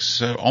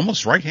Belichick's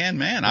almost right-hand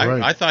man.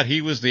 I thought he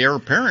was the heir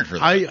apparent for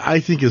that. I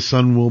think his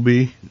son will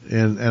be,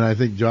 and I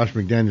think Josh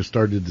McDaniels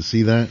started to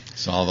see that.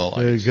 Saw the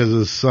lights. Because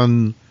his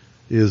son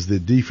is the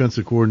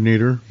defensive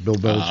coordinator. Bill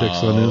Belichick's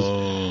son is.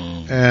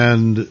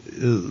 And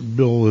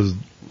Bill has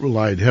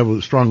relied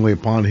strongly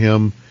upon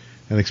him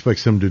and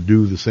expects him to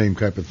do the same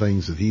type of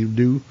things that he would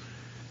do.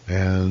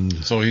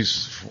 And so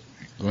he's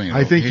going to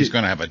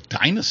have a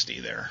dynasty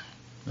there.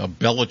 A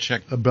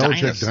Belichick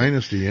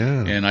dynasty,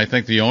 yeah. And I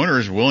think the owner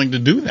is willing to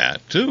do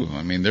that, too.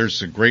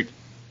 There's a great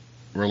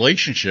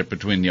relationship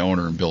between the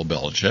owner and Bill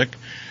Belichick.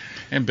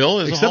 And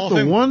Bill is Except a Hall of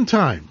Fame. one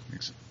time.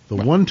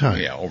 One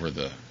time. Yeah, over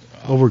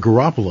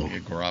Garoppolo.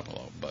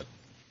 Garoppolo. But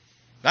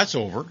that's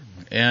over.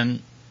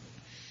 And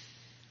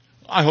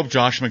I hope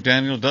Josh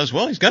McDaniel does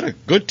well. He's got a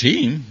good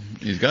team.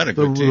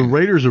 The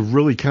Raiders have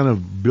really kind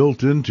of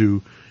built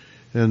into,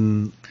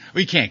 and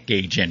we can't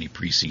gauge any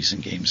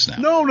preseason games now.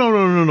 No.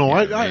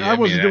 Yeah, I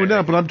wasn't doing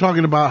that, but I'm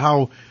talking about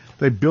how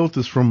they built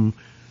this from.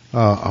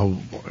 I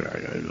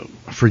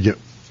forget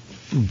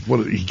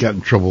what he got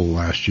in trouble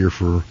last year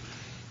for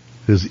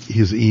his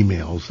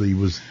emails. He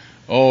was.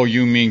 Oh,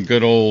 you mean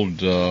good old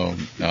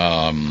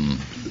Gruden.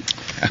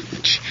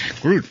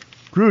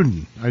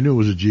 I knew it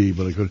was a G,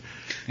 but I couldn't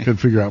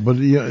figure out. But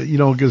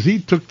because he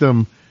took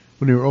them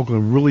when they were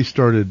Oakland, really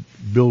started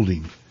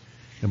building,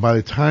 and by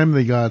the time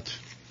they got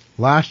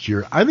last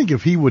year, I think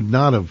if he would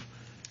not have,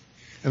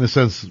 in a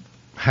sense,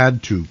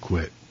 had to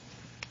quit,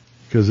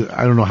 because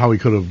I don't know how he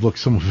could have looked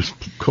some of his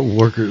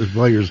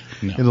players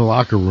in the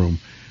locker room,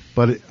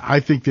 but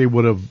I think they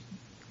would have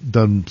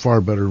done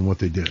far better than what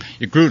they did.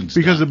 Gruden's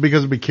because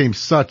it became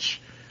such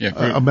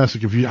a mess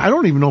of confusion. I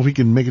don't even know if he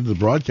can make it to the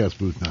broadcast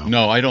booth now.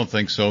 No, I don't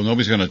think so.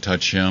 Nobody's going to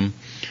touch him.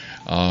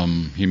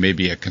 He may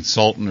be a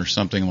consultant or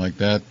something like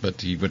that,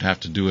 but he would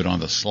have to do it on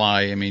the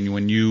sly. I mean,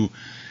 when you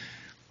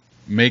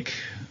make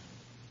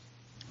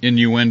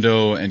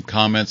innuendo and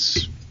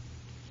comments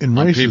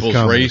on people's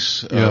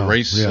race, and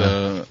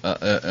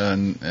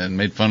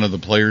made fun of the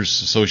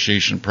Players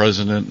Association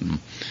president,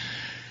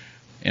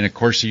 and of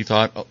course he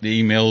thought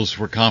the emails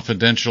were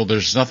confidential.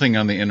 There's nothing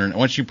on the internet.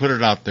 Once you put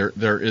it out there,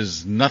 there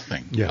is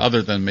nothing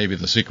other than maybe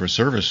the Secret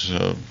Service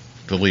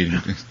deleting.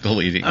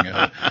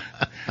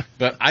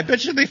 But I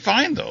bet you they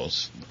find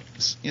those.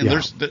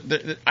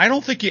 I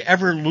don't think you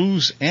ever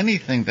lose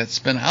anything that's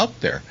been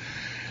out there.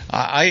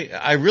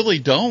 I really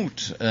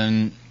don't,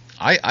 and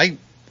I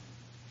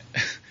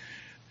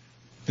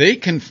they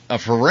can, a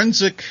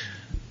forensic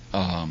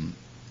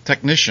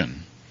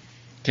technician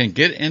can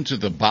get into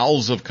the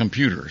bowels of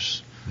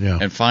computers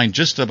and find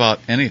just about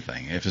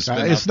anything. If it's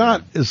been it's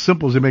not as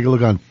simple as they make it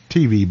look on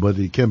TV, but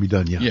it can be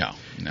done. No.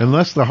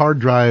 Unless the hard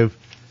drive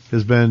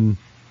has been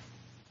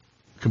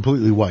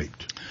completely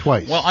wiped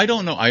twice. Well, I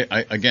don't know.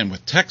 I again,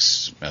 with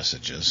text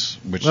messages,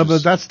 but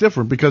that's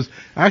different because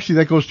actually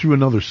that goes through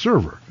another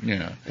server.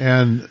 Yeah.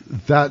 And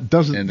that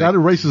doesn't, that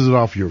erases it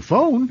off your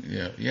phone.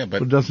 Yeah,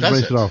 but it doesn't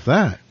erase it off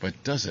that.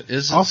 But does it?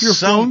 Is off it your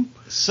phone?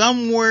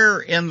 Somewhere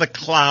in the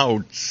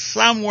cloud,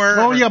 somewhere.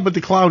 Oh yeah, but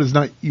the cloud is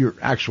not your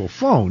actual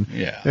phone.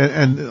 Yeah.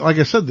 And like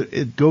I said,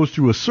 it goes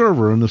through a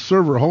server, and the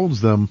server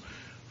holds them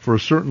for a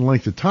certain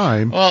length of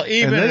time. Well,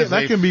 even if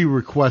that can be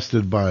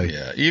requested by.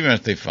 Yeah, even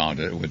if they found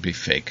it, it would be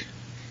fake.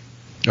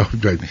 Oh,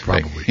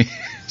 probably.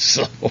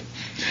 So,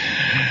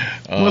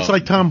 well, it's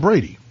like Tom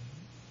Brady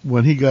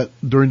when he got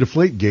during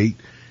Deflategate,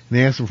 and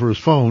they asked him for his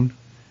phone.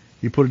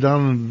 He put it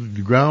down on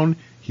the ground.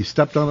 He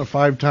stepped on it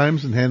 5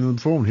 times and handed him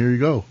the phone. Here you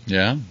go.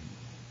 Yeah,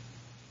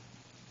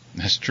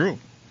 that's true.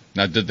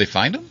 Now, did they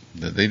find him?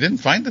 They didn't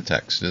find the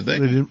text, did they?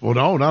 They didn't. Well,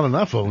 no, not on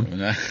that phone.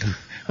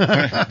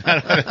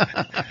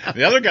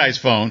 The other guy's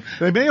phone.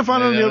 They may have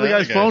found it on the other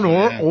guy's phone,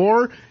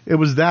 or it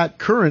was that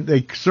current.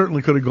 They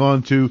certainly could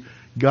have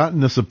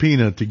gotten a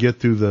subpoena to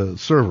get to the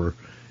server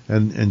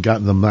and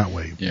gotten them that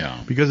way. Yeah.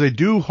 Because they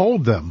do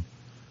hold them.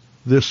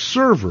 This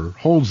server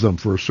holds them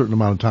for a certain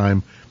amount of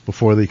time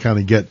before they kind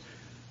of get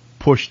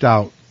pushed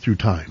out through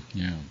time.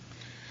 Yeah.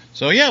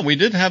 So, we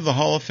did have the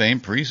Hall of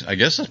Fame I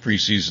guess the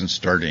preseason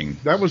starting.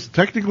 That was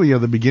technically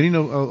the beginning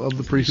of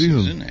the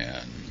preseason.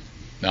 And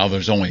now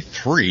there's only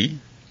 3.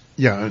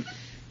 Yeah.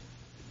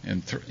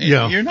 And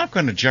you're not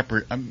going to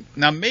jeopardize.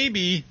 Now,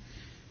 maybe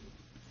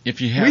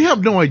if you have. We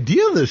have no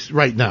idea this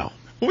right now.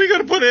 What are we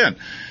going to put in?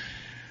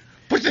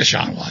 Put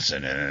DeShawn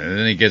Watson in, and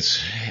then he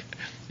gets,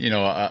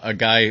 a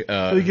guy.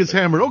 He gets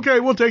hammered. Okay,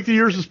 we'll take the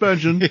year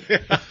suspension.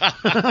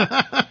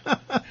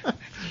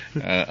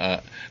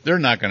 They're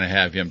not going to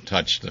have him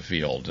touch the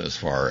field as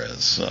far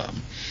as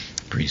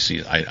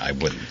preseason. I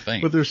wouldn't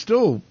think. But they're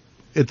still,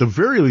 at the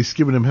very least,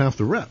 giving him half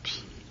the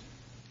reps.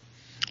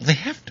 They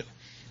have to.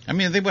 I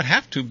mean, they would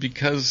have to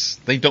because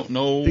they don't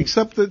know.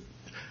 Except that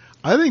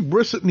I think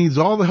Brissett needs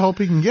all the help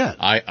he can get.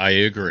 I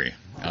agree.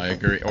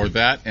 Or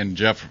that and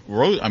Josh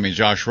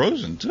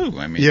Rosen too.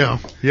 I mean, yeah.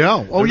 Oh,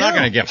 they're not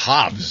going to give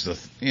Hobbs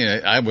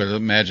I would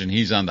imagine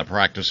he's on the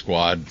practice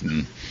squad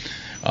and.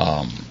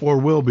 Or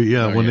will be,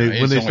 when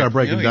they start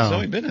breaking down. He's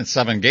only been in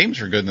 7 games,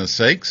 for goodness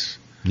sakes.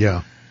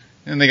 Yeah.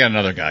 And they got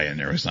another guy in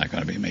there who's not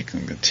going to be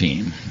making the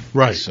team.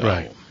 Right,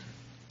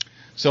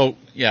 So,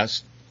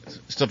 yes,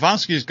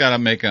 Stefanski's got to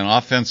make an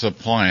offensive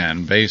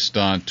plan based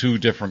on 2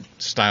 different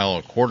style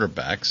of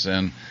quarterbacks,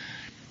 and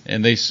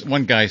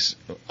one guy's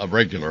a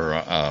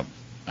regular,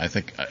 I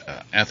think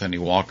Anthony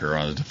Walker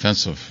on the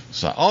defensive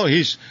side. Oh,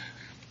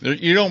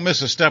 you don't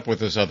miss a step with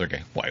this other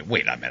guy.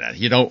 Wait a minute.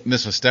 You don't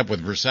miss a step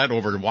with Brissett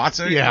over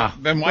Watson? Yeah.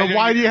 Then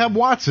why do you have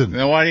Watson?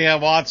 Then why do you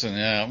have Watson?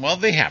 Yeah. Well,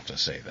 they have to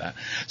say that.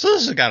 So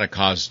this has got to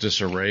cause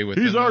disarray with.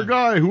 He's our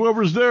guy.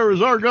 Whoever's there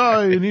is our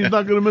guy, and he's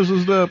not going to miss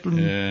a step.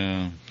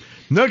 And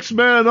Next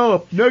man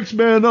up.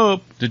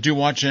 Did you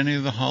watch any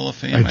of the Hall of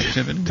Fame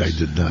activities? I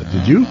did not.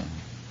 Did you?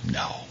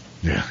 No.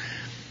 Yeah.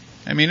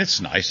 I mean, it's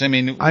nice. I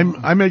mean,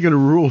 I'm making a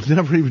rule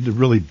never even to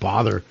really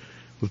bother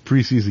with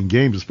preseason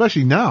games,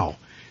 especially now.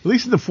 At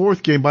least in the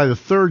 4th game, by the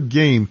 3rd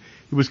game,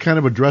 it was kind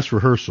of a dress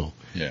rehearsal.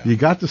 Yeah. You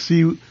got to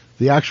see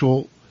the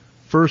actual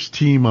first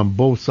team on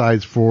both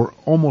sides for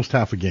almost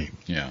half a game.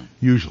 Yeah.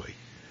 Usually.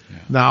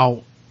 Yeah.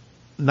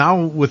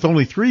 Now with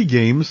only 3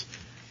 games,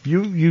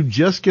 you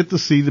just get to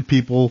see the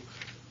people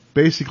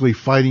basically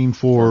fighting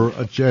for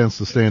a chance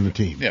to stay on the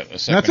team. Yeah.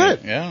 That's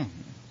it. Yeah.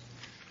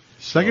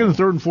 Second and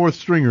 3rd and 4th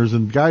stringers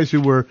and guys who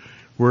were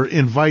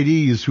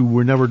invitees who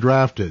were never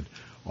drafted.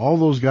 All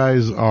those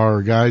guys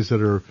are guys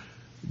that are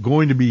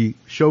going to be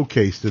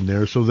showcased in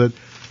there so that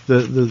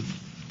the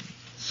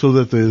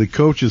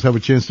coaches have a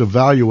chance to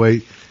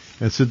evaluate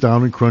and sit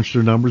down and crunch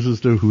their numbers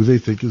as to who they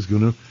think is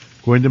going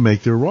to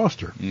make their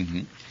roster.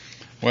 Mm-hmm.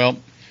 Well,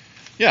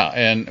 yeah,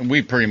 and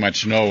we pretty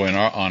much know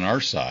on our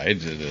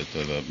side,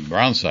 the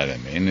Brown side,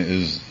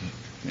 is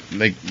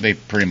they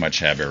pretty much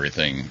have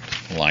everything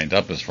lined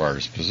up as far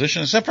as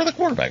position, except for the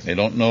quarterback. They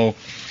don't know.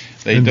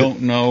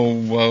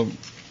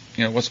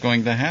 What's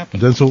going to happen.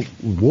 Denzel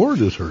Ward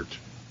is hurt.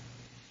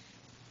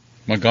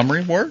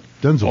 Montgomery Ward?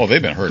 Denzel. Oh,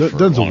 they've been hurt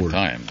for a long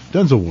time.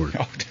 Denzel Ward.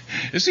 Oh,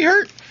 is he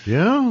hurt?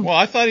 Yeah. Well,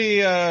 I thought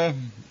he.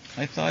 I'm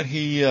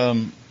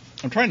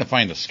trying to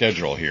find a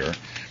schedule here.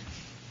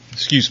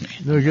 Excuse me.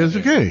 No, it's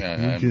okay.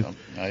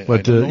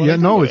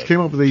 It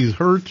came up that he's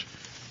hurt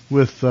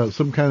with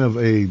some kind of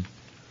a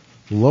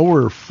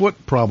lower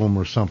foot problem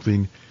or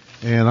something,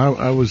 and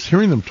I was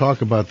hearing them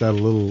talk about that a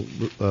little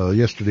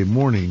yesterday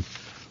morning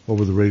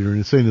over the radio,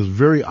 and it's saying it's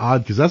very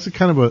odd because that's the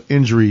kind of an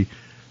injury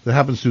that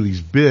happens to these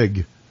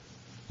big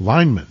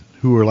linemen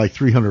who are like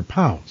 300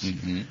 pounds,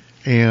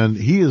 and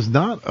he is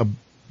not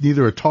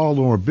neither a tall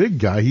nor a big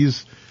guy.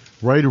 He's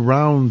right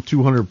around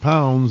 200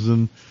 pounds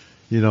and.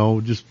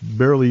 Just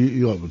barely,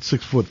 6'3",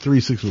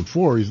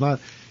 6'4".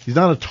 He's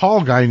not a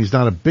tall guy and he's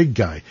not a big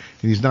guy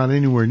and he's not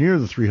anywhere near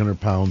the 300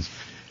 pounds.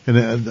 And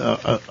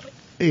an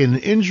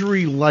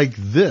injury like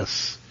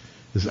this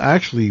is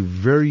actually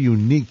very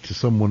unique to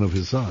someone of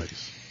his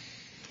size.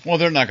 Well,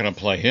 they're not going to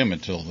play him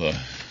until the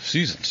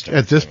season starts.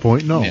 At this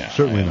point, no,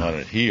 certainly not.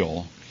 Let it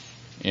heal.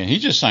 And he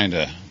just signed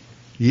a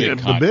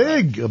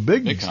big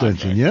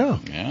extension, yeah.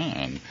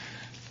 Yeah, and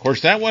of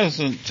course that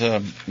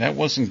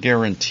wasn't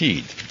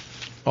guaranteed.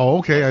 Oh,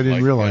 okay. I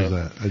didn't realize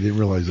that. I didn't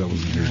realize that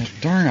was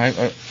guaranteed. Darn,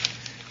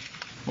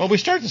 well, we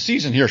start the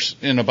season here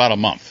in about a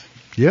month.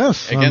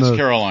 Yes. Against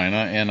Carolina,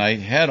 and I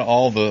had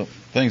all the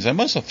things. I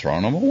must have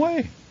thrown them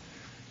away.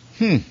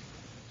 Oh,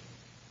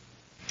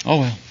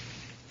 well.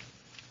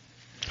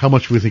 How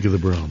much do we think of the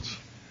Browns?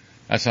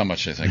 That's how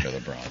much I think of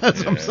the Browns. That's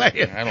what I'm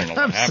saying. I don't know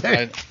what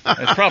happened.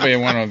 It's probably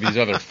in one of these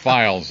other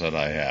files that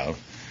I have.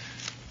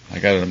 I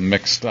got it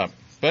mixed up.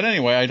 But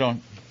anyway, I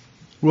don't.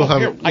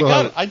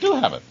 I do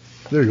have it.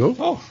 There you go.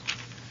 Oh,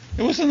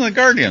 it was in the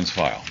Guardians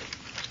file.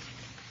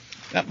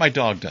 That my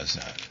dog does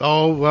that.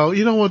 Oh, well,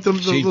 you know what?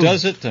 She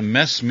does it to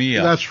mess me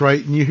up. That's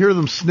right. And you hear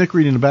them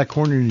snickering in the back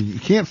corner, and you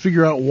can't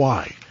figure out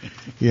why.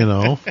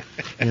 And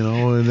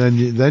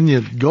then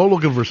you go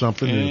looking for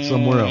something, and it's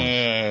somewhere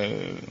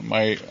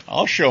else.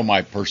 I'll show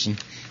my person.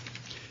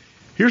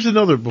 Here's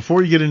another.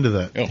 Before you get into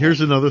that,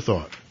 here's another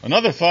thought.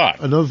 Another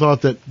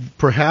thought that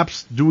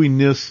perhaps doing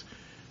this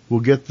will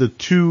get the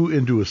two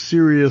into a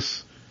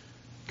serious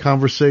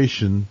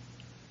conversation.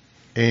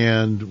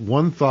 And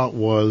one thought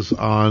was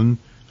on,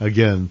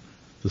 again,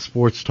 the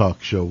sports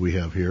talk show we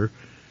have here,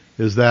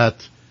 is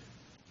that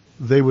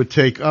they would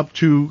take up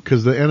to,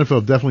 because the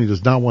NFL definitely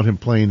does not want him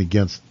playing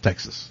against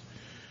Texas.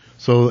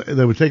 So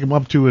they would take him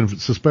up to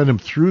and suspend him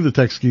through the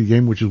Texas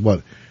game, which is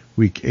what,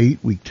 week 8,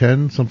 week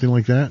 10, something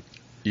like that?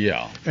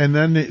 Yeah. And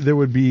then there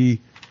would be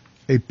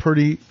a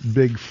pretty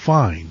big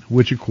fine,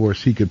 which of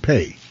course he could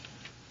pay.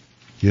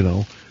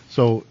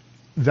 So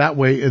that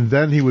way, and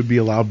then he would be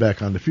allowed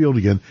back on the field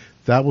again.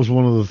 That was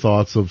one of the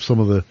thoughts of some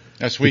of the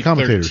That's week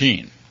commentators.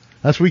 13.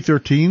 That's week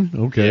 13?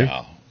 Okay.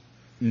 Yeah.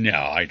 No,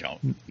 I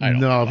don't.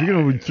 No, if you're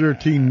going to do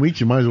 13 weeks,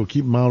 you might as well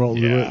keep them out all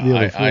the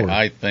other 4.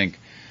 I think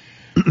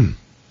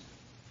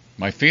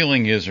my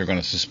feeling is they're going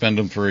to suspend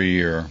him for a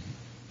year,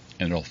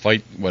 and they'll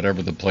fight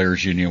whatever the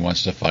players' union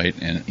wants to fight,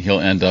 and he'll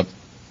end up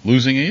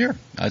losing a year.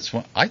 That's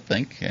what I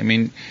think. I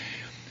mean,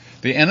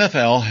 the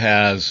NFL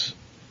has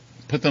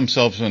put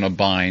themselves in a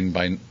bind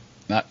by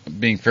not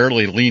being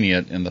fairly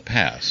lenient in the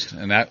past,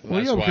 and that's why.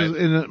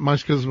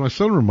 Because my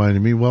son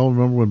reminded me. Well,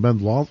 remember when Ben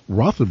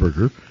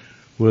Roethlisberger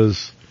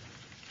was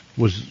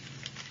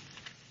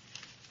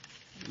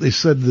they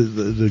said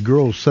the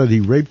girl said he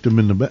raped him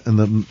in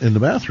the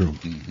bathroom,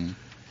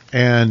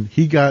 and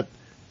he got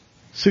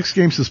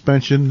 6-game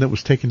suspension that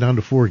was taken down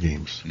to 4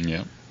 games.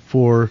 Yeah.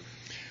 For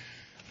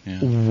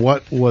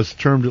what was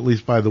termed, at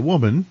least by the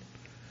woman,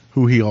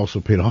 who he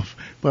also paid off,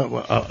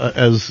 but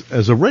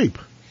as a rape.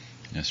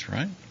 That's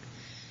right.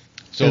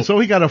 So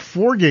he got a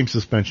 4-game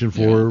suspension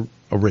for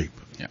a rape.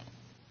 Yeah.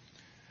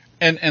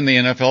 And the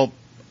NFL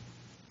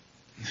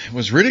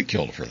was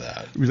ridiculed for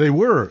that. They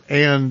were,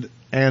 and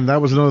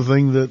that was another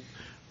thing that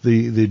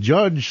the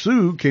judge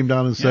Sue came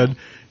down and said,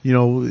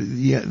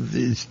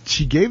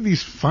 she gave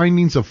these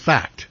findings of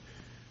fact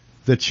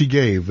that she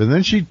gave, and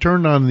then she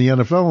turned on the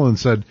NFL and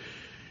said,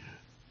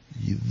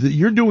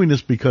 you're doing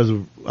this because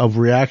of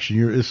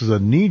reaction. This is a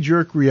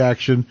knee-jerk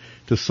reaction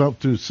to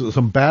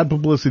some bad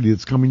publicity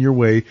that's coming your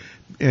way,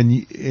 and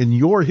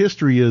your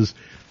history is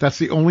that's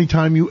the only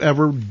time you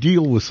ever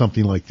deal with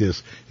something like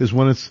this is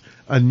when it's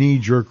a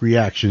knee-jerk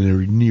reaction,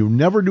 and you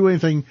never do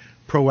anything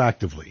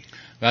proactively.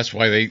 That's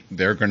why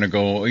they're going to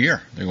go a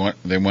year. They want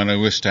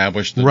to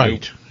establish the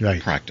new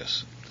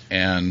practice,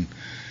 and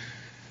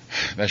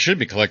that should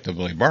be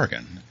collectively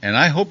bargained. And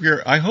I hope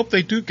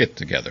they do get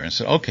together and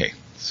say, okay,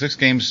 6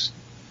 games,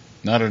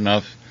 not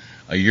enough.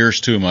 A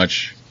year's too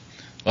much.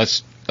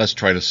 Let's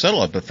try to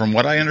settle it. But from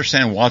what I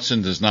understand,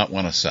 Watson does not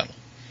want to settle.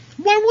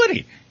 Why would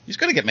he? He's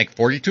going to get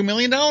 $42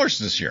 million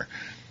this year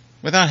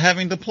without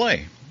having to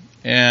play.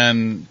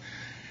 And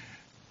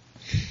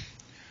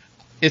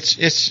it's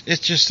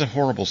just a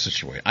horrible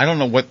situation. I don't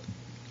know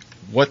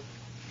what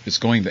it's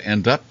going to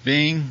end up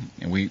being,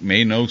 and we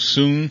may know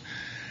soon.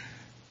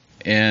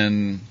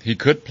 And he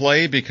could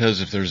play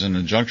because if there's an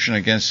injunction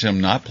against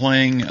him not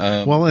playing.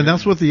 And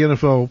that's what the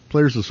NFL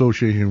Players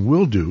Association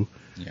will do.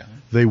 Yeah.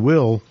 They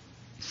will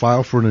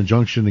file for an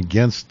injunction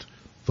against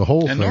the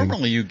whole thing. And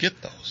normally you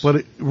get those.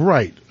 But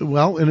right.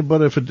 Well,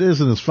 but if it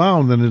isn't as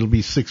found, then it'll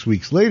be 6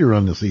 weeks later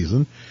on the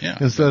season. Yeah.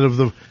 Instead of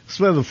the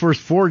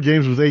first 4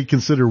 games which they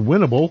consider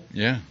winnable.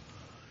 Yeah.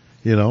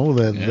 You know,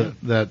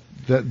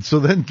 so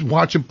then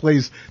Watson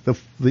plays the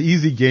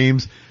easy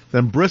games.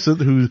 Then Brissett,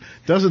 who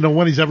doesn't know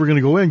when he's ever going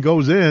to go in,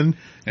 goes in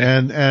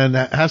and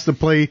has to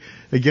play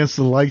against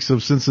the likes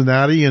of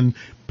Cincinnati and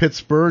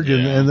Pittsburgh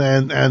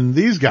and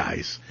these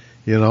guys.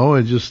 You know,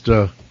 and just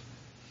but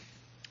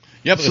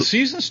the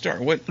season start.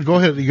 Go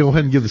ahead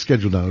and give the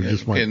schedule now.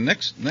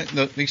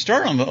 They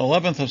start on the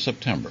 11th of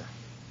September,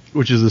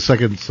 which is the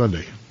second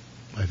Sunday,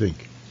 I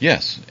think.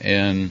 Yes,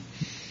 and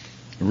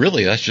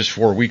really that's just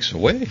 4 weeks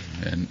away.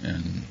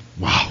 And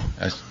wow.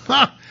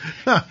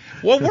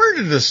 Well, where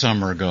did the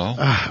summer go?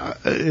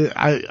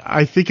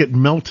 I think it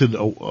melted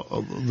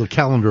the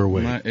calendar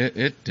away.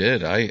 It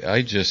did.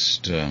 I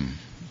just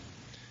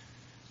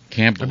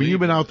can't believe. I mean, you've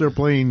been out there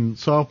playing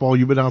softball.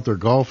 You've been out there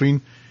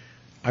golfing.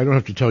 I don't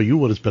have to tell you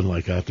what it's been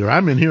like out there.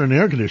 I'm in here in the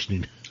air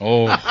conditioning.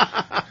 Oh,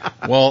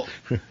 well,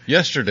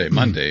 yesterday,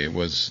 Monday,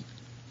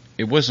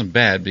 it wasn't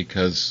bad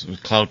because it was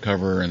cloud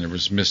cover and there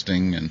was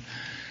misting,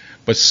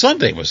 but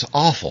Sunday was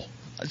awful.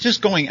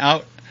 Just going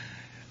out.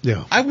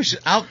 Yeah. I was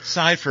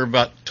outside for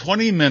about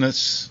 20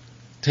 minutes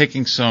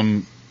taking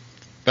some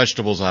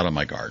vegetables out of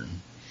my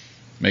garden,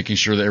 making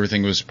sure that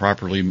everything was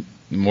properly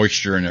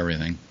moisture and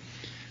everything.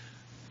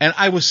 And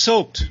I was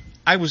soaked.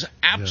 I was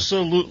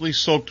absolutely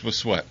soaked with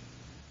sweat.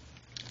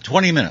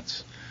 20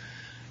 minutes.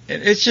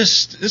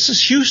 This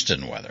is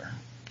Houston weather.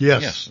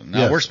 Yes.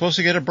 Now we're supposed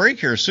to get a break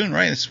here soon,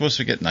 right? It's supposed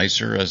to get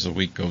nicer as the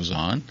week goes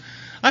on.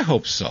 I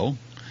hope so.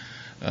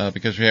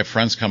 Because we have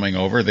friends coming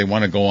over. They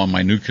want to go on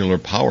my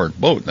nuclear-powered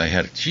boat. And I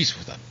had,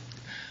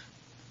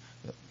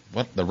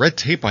 the red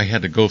tape I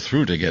had to go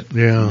through to get.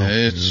 Yeah.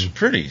 It's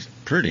pretty.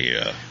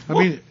 I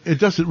mean, it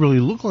doesn't really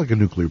look like a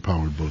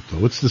nuclear-powered boat,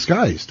 though. It's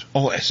disguised.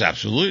 Oh, it's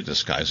absolutely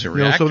disguised. A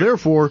reactor. So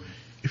therefore,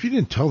 if you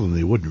didn't tell them,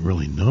 they wouldn't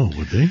really know,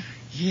 would they?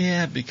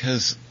 Yeah,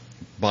 because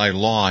by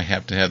law, I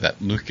have to have that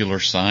nuclear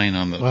sign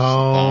on the.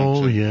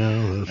 Oh,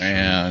 yeah.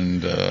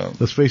 And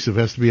let's face it,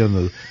 has to be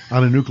on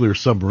a nuclear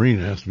submarine.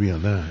 It has to be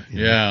on that.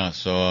 Yeah,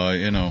 so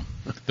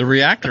the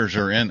reactors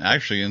are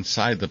actually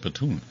inside the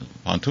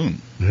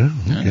pontoon. Yeah,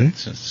 okay.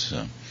 It's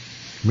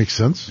makes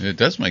sense. It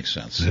does make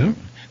sense. Yeah.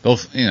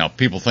 Those,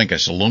 people think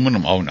it's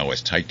aluminum. Oh no,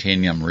 it's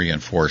titanium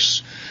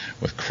reinforced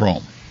with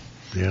chrome.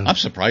 Yeah. I'm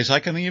surprised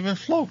I can even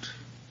float.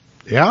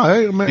 Yeah,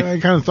 I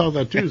kind of thought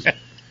that too.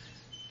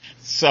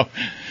 So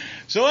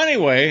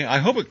anyway, I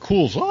hope it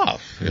cools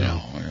off. You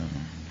know.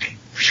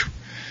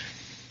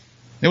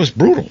 It was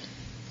brutal.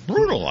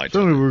 I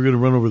So we're going to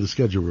run over the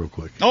schedule real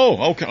quick.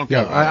 Oh, okay.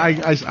 Yeah,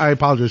 I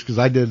apologize because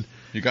I did.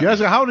 Yes,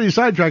 how did you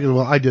sidetrack it?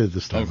 Well, I did it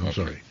this time. Okay. I'm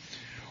sorry.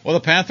 Well,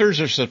 the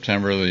Panthers are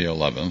September the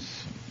 11th,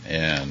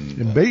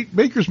 and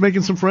Baker's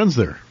making some friends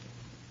there.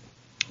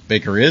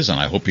 Baker is, and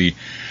I hope he.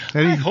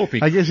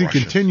 I guess he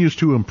continues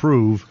to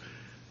improve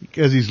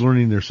as he's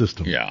learning their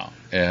system. Yeah,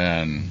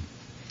 and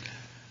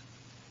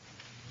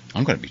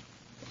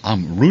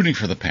I'm rooting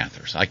for the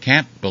Panthers. I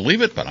can't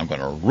believe it, but I'm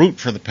going to root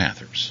for the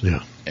Panthers.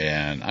 Yeah.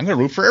 And I'm going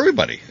to root for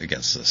everybody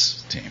against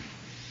this team,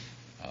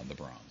 the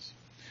Browns.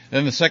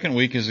 Then the second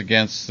week is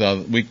against,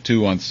 week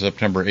 2 on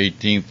September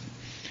 18th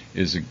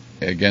is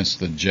against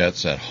the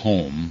Jets at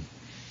home.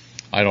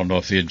 I don't know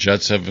if the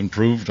Jets have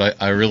improved.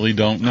 I really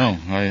don't know.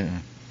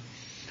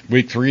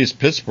 Week 3 is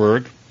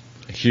Pittsburgh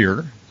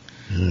here.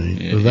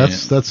 Right. Well,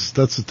 that's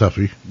a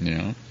toughie.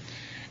 Yeah.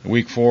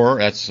 Week 4,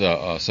 that's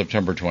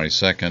September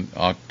 22nd.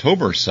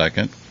 October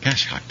 2nd.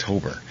 Gosh,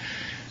 October.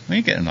 When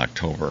you get in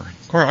October.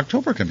 Of course,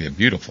 October can be a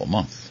beautiful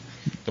month.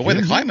 The way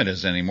the climate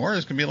is anymore,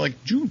 it's going to be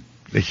like June.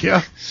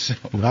 Yeah. So,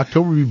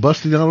 October will be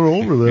busting out all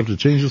over. They have to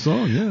change the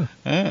song, yeah.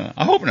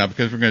 I hope not,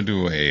 because we're going to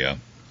do a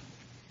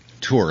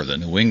tour of the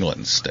New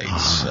England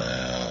states.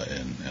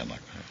 And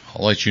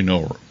I'll let you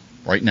know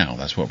right now.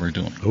 That's what we're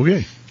doing.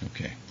 Okay.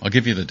 I'll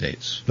give you the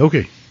dates.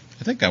 Okay.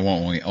 I think I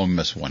won't only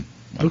miss one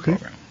okay.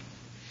 program.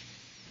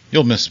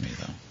 You'll miss me,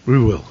 though.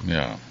 We will.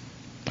 Yeah,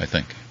 I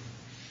think.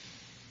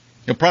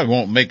 You probably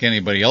won't make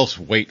anybody else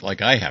wait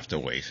like I have to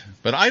wait.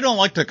 But I don't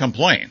like to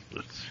complain.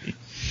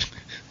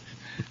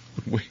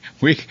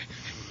 Week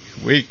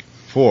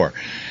 4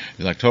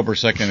 is October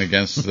 2nd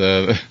against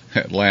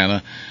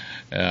Atlanta.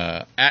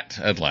 At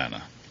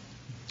Atlanta.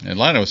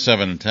 Atlanta was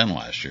 7-10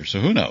 last year, so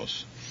who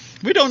knows?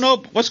 We don't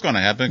know what's going to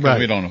happen because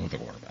we don't know who the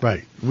quarterback is.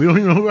 Right. We don't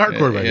even know who our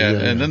quarterback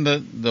is. And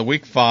then the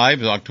week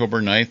 5 is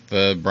October 9th,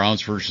 the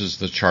Browns versus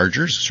the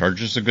Chargers.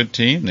 Chargers a good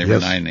team. They were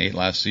 9-8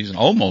 last season.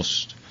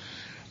 Almost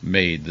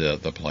made the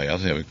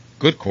playoffs. They have a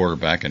good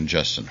quarterback in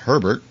Justin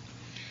Herbert.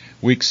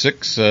 Week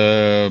 6,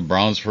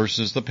 Browns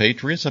versus the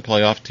Patriots, a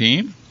playoff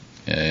team.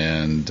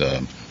 And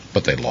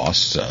but they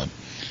lost.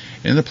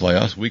 in the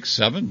playoffs. Week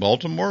 7,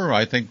 Baltimore,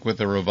 I think with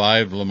the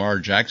revived Lamar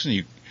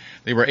Jackson,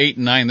 they were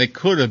 8-9. They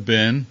could have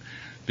been,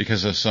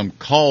 because of some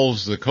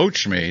calls the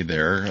coach made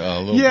there, a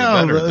little bit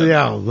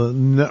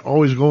better.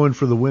 Always going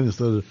for the win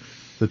instead of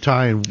the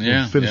tie and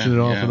finishing it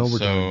off in overtime.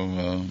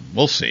 So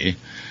we'll see.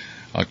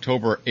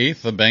 October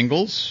 8th, the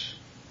Bengals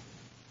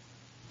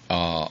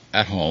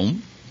at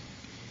home.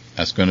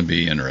 That's going to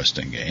be an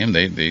interesting game.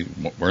 They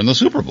were in the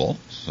Super Bowl,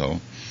 so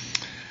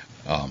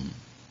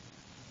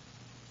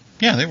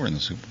they were in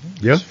the Super Bowl.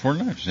 Yeah,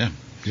 49ers.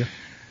 Yeah.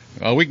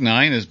 Week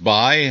 9 is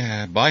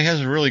Bye. Bye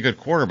has a really good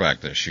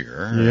quarterback this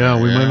year.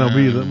 Yeah, we might not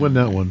win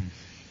that one.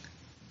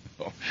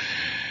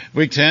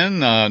 Week 10,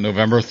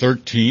 November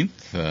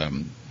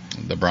 13th,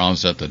 the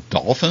Browns at the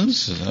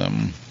Dolphins.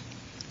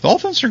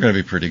 Dolphins are going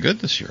to be pretty good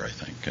this year, I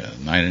think.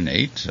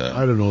 9-8.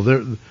 I don't know.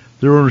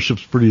 Their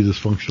ownership's pretty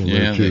dysfunctional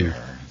there too.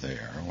 They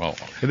are. Well,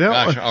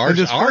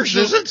 ours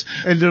isn't.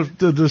 And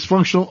the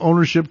dysfunctional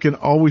ownership can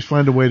always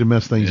find a way to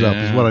mess things up.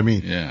 Is what I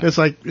mean. Yeah. It's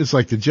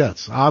like the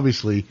Jets.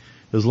 Obviously,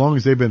 as long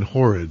as they've been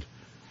horrid,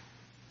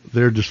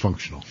 they're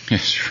dysfunctional.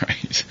 That's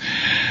right.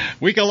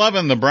 Week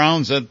 11, the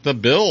Browns at the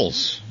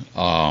Bills.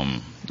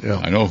 I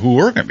know who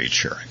we're going to be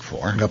cheering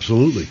for.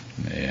 Absolutely.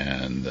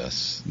 And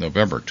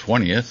November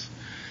 20th.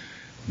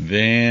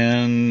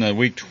 Then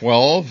week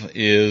 12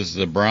 is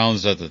the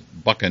Browns at the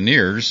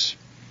Buccaneers.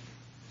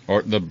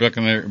 Or the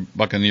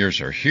Buccaneers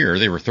are here.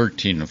 They were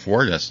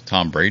 13-4. That's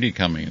Tom Brady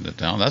coming into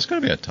town. That's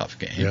going to be a tough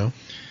game.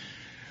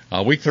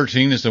 Yeah. Week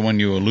 13 is the one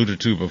you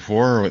alluded to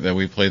before, that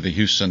we play the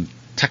Houston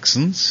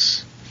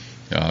Texans,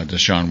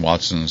 DeShawn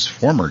Watson's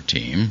former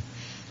team,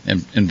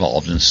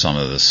 involved in some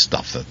of the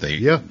stuff that they...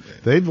 Yeah,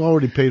 they've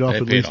already paid off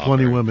at least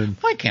 20 women.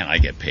 Why can't I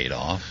get paid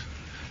off?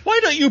 Why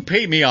don't you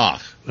pay me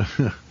off?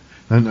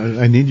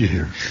 I need you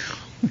here.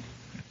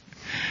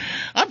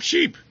 I'm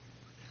cheap.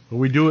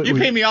 We do it. You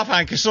pay me off,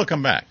 I can still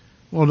come back.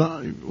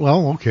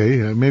 Well, okay.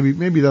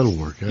 Maybe that'll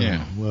work. I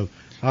don't know.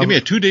 Well, give me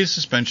a 2-day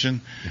suspension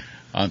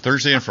on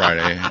Thursday and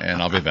Friday,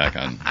 and I'll be back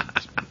on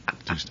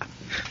Tuesday.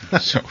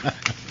 So,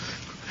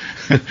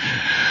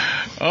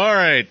 all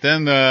right.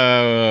 Then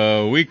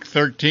week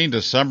 13,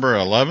 December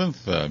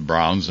 11th,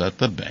 Browns at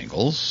the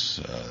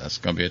Bengals. That's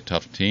going to be a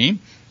tough team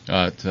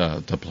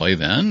to play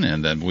then.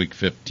 And then week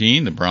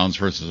 15, the Browns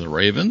versus the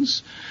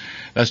Ravens.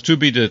 That's to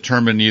be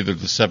determined either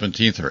the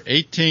 17th or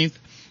 18th.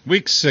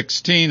 Week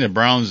 16, the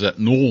Browns at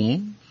New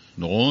Orleans.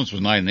 New Orleans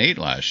was 9-8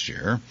 last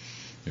year.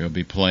 They'll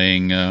be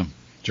playing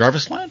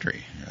Jarvis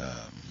Landry.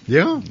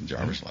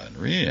 Jarvis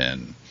Landry.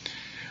 And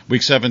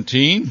week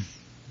 17,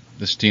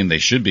 this team they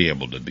should be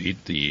able to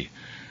beat, the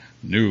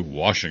new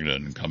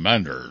Washington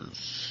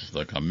Commanders.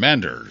 The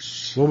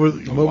Commanders. What were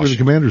the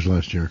Commanders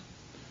last year?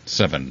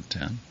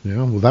 7-10.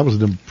 Yeah, well, that was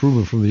an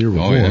improvement from the year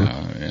before. Oh,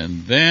 yeah.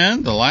 And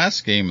then the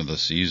last game of the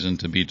season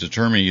to be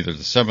determined either the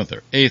 7th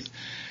or 8th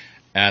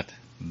at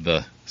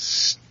the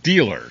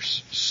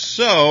Steelers.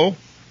 So,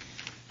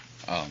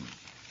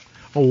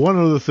 one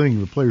other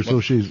thing the Players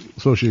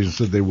Association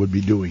said they would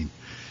be doing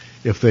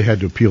if they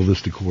had to appeal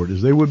this to court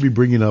is they would be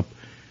bringing up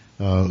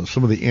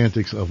some of the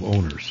antics of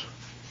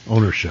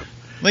ownership.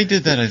 They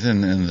did that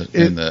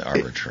in the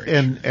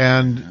arbitration.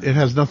 And it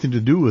has nothing to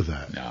do with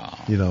that. No.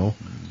 You know?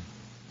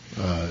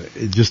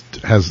 It just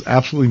has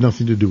absolutely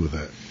nothing to do with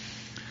that.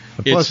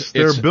 And plus,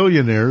 there are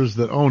billionaires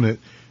that own it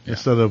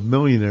instead of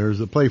millionaires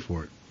that play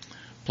for it.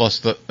 Plus,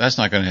 that's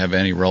not going to have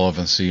any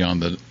relevancy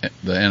on the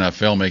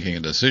NFL making a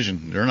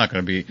decision. They're not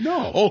going to be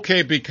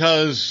okay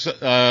because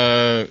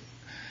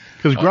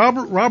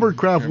Robert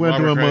Kraft went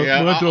to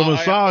a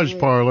massage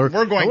parlor.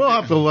 We'll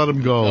have to let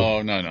him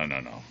go.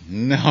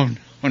 No.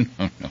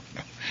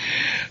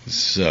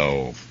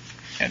 So,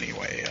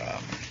 anyway,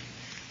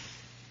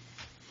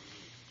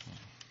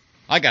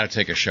 I got to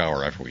take a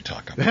shower after we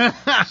talk about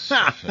this.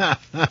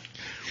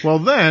 Well,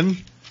 then,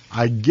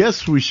 I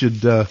guess we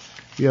should.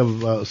 We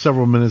have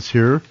several minutes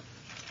here.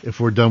 If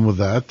we're done with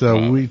that,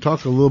 we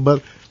talk a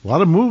lot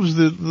of moves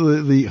that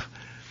the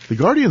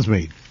Guardians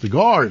made. The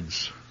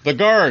guards.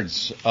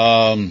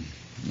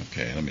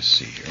 Okay, let me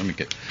see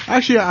here.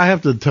 Actually, I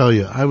have to tell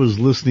you, I was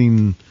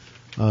listening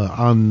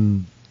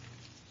on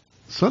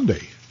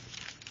Sunday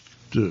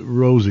to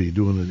Rosie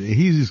doing it.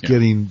 He's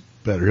getting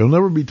better. He'll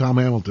never be Tom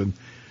Hamilton,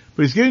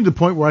 but he's getting to the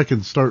point where I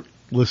can start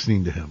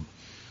listening to him.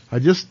 I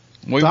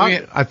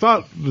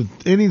thought the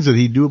innings that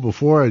he'd do it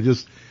before,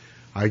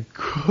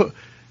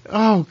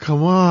 oh,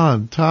 come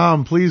on,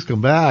 Tom, please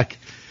come back.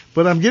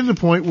 But I'm getting to the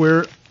point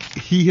where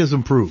he has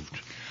improved.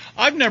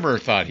 I've never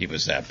thought he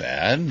was that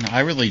bad.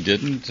 I really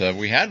didn't.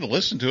 We had to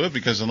listen to it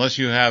because unless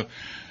you had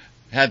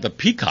the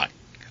Peacock,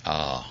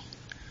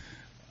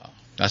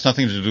 that's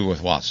nothing to do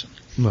with Watson.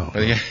 No.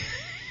 But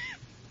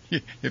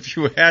if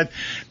you had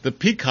the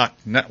Peacock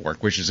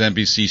network, which is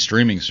NBC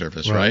streaming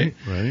service, right?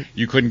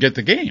 You couldn't get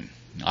the game.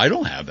 I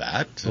don't have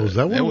that. Oh, is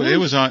that what it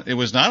was on? It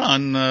was not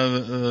on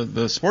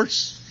the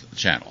sports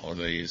channel or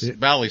the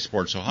Valley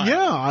Sports Ohio.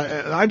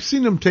 Yeah, I've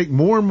seen them take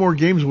more and more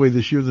games away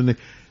this year than it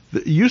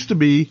used to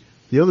be.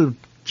 The other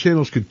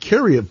channels could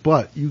carry it,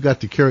 but you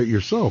got to carry it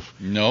yourself.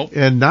 Nope.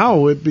 And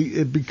now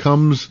it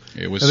becomes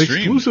an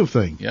exclusive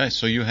thing. Yeah,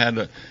 so you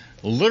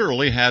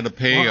literally had to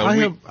pay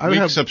a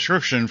week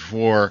subscription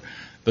for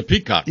the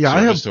Peacock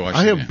service to watch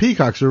I have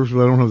Peacock service,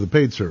 but I don't have the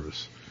paid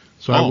service.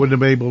 So I wouldn't have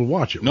been able to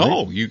watch it.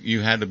 No, right?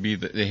 you had to be.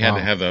 They had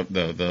to have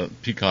the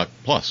Peacock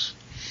Plus.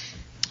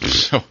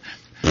 So,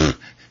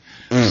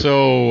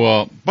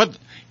 but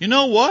you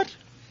know what?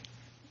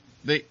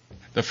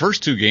 The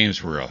first two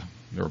games were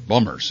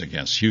bummers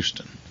against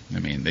Houston. I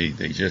mean, they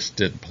just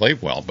didn't play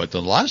well. But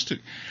the last two,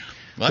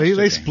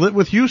 they split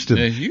with Houston.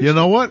 You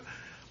know what?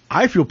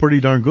 I feel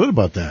pretty darn good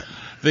about that.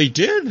 They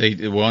did.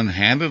 They won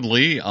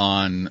handedly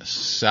on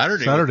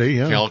Saturday.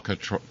 Yeah. Cal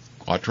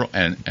Quattro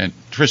and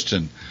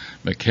Tristan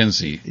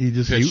McKenzie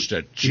pitched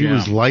a gem. He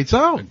was lights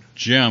out. A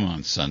gem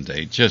on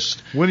Sunday.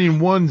 Just winning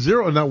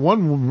 1-0, and that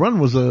one run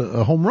was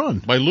a home run.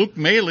 By Luke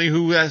Maley,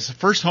 who has the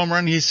first home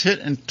run he's hit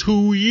in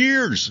 2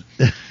 years.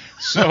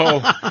 So,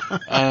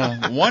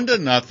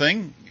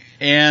 1-0,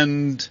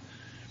 and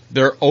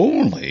they're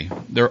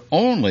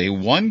only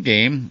one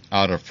game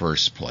out of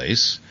first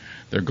place.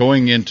 They're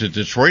going into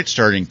Detroit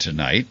starting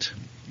tonight,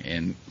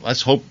 and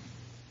let's hope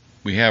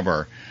we have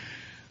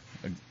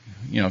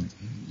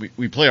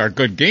we play our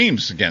good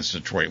games against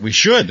Detroit. We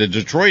should.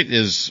 Detroit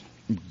is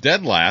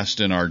dead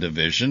last in our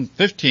division,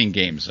 15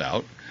 games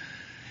out.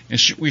 And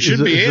we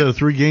should be able. Is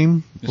it a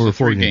 3-game or a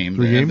 4-game?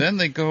 3-game? And then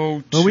they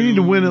go to. Well, we need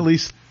to win at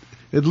least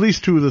 2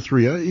 of the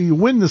 3. You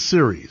win the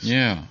series.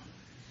 Yeah.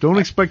 Don't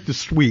expect to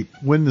sweep.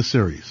 Win the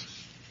series.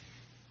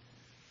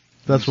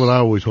 That's what I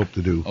always hope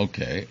to do.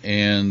 Okay.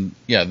 And,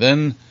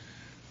 then,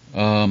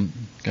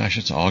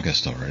 it's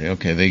August already.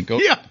 Okay, they go.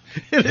 Yeah,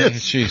 it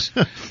is.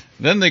 Jeez.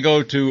 Then they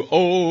go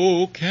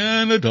to,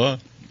 Canada,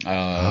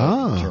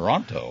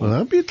 Toronto. Well,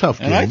 that'd be a tough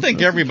game. And I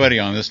think everybody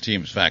on this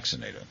team is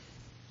vaccinated.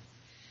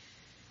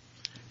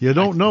 You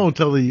don't know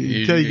until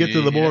you get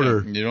to the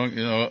border.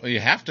 You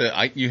have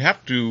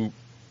to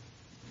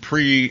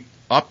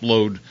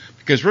pre-upload,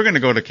 because we're going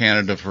to go to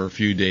Canada for a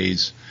few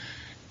days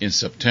in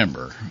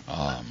September.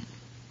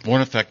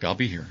 Won't affect, I'll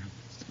be here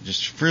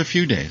just for a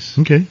few days.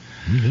 Okay.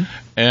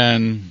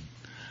 And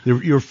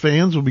your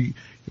fans will be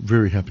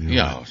very happy.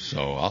 Yeah,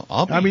 so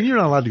I'll be. I mean, you're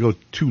not allowed to go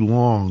too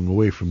long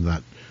away from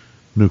that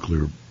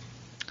nuclear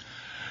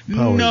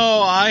power.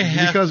 No, I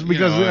have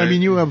because I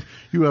mean you have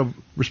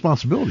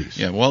responsibilities.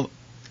 Yeah, well,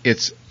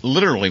 it's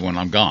literally when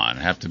I'm gone,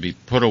 I have to be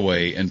put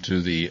away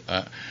into the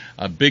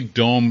a big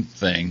dome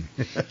thing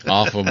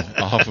off of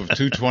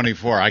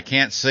 224. I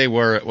can't say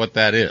what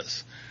that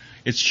is.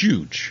 It's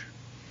huge,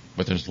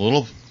 but there's a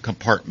little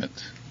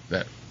compartment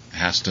that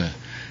has to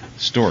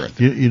store it.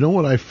 You know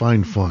what I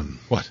find fun?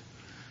 What?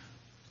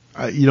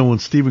 When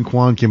Stephen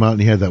Kwan came out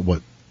and he had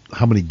that,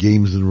 how many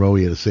games in a row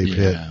he had a safe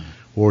hit,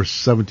 or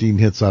 17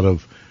 hits out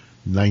of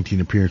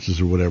 19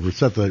 appearances or whatever.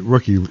 It's at the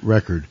rookie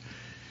record.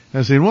 And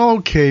I'm saying, well,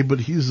 okay, but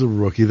he's a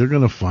rookie. They're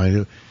going to find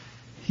it.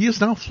 He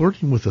is now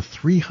flirting with a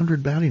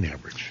 300 batting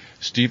average.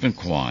 Stephen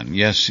Kwan,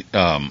 yes.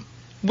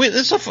 Wait,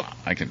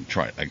 I can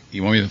try it.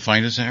 You want me to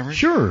find his average?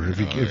 Sure, if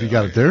you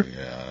got it there.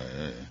 Yeah.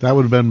 That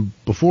would have been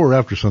before or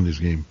after Sunday's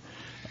game.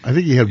 I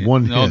think he had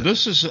one hit. No,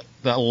 this is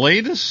the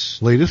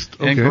latest. Latest?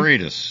 Okay. And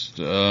greatest.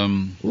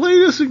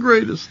 Latest and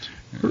greatest.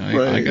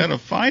 I got to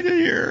find it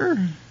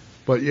here.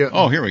 But yeah.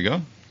 Oh, here we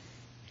go.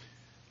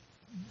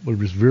 But it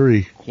was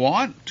very.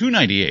 Quad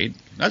 298.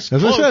 That's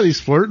as close. I said,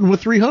 he's flirting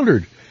with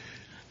 300.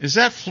 Is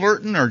that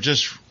flirting or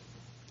just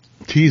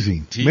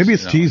teasing? Maybe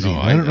it's teasing.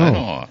 I don't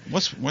know.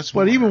 What's But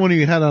more? even when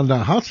he had on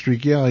that hot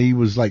streak, he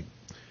was like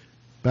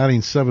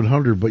batting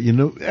 700. But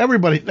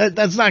everybody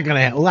that's not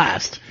going to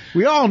last.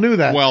 We all knew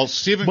that. Well,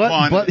 Stephen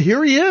Kwan. But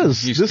here he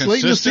is. This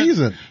late in the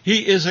season,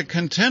 he is a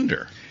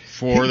contender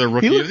for the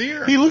Rookie of the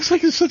Year. He looks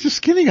like he's such a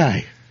skinny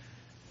guy.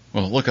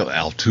 Well, look at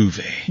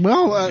Altuve.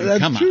 Well,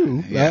 that's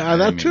true.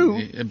 That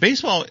too.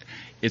 Baseball,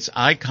 it's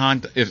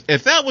icon.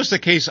 If that was the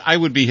case, I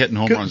would be hitting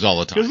home runs all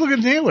the time. Just look at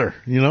Naylor.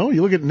 You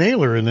look at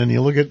Naylor, and then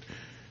you look at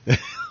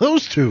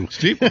those two.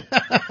 Steve,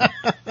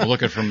 we're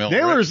looking for Miller.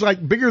 Naylor's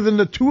like bigger than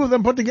the two of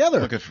them put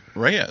together. Look at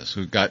Reyes,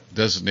 who got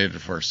designated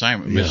for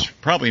assignment, which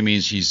probably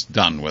means he's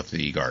done with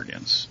the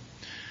Guardians.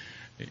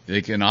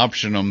 They can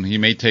option him. He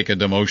may take a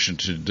demotion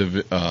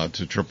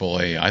to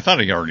AAA. I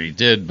thought he already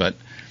did, but.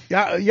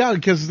 Yeah,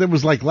 because it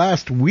was like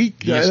last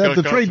week at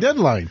the trade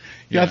deadline.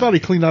 Yeah, I thought he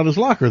cleaned out his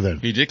locker then.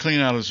 He did clean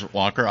out his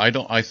locker.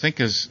 I think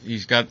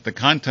he's got the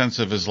contents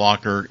of his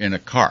locker in a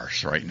car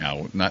right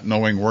now, not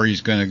knowing where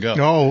he's going to go.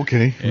 Oh,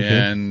 okay.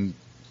 And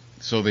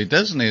so they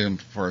designated him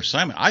for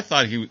assignment. I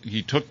thought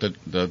he took the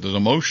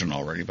demotion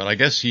already, but I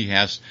guess he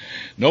has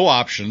no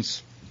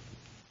options.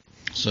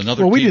 So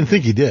another. Well, we team, didn't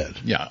think he did.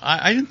 Yeah,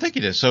 I didn't think he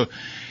did. So.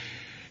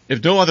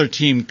 If no other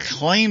team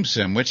claims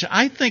him, which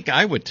I think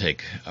I would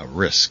take a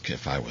risk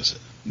if I was,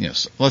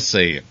 let's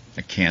say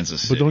a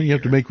Kansas City. But don't you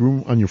have to make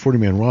room on your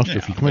 40-man roster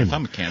if you claim him? If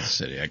I'm a Kansas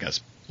City, I guess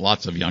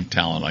lots of young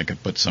talent I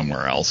could put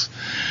somewhere else.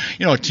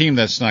 A team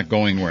that's not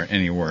going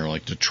anywhere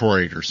like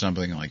Detroit or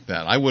something like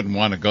that. I wouldn't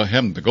want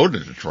him to go to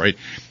Detroit.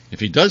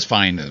 If he does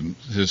find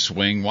his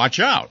swing,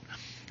 watch out.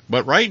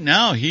 But right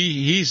now,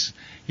 he's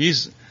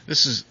this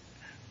is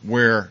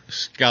where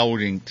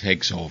scouting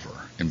takes over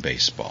in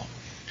baseball.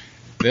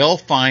 They'll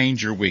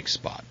find your weak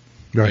spot.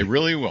 Right. They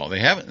really will. They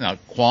haven't. Now,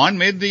 Quan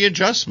made the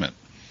adjustment.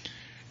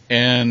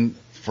 And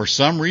for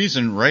some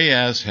reason,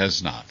 Reyes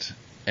has not.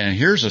 And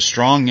here's a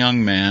strong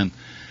young man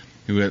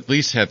who at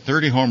least had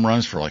 30 home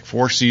runs for like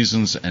 4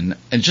 seasons and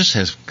just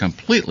has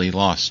completely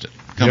lost it.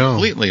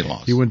 Completely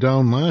lost. He went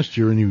down last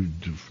year and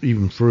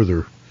even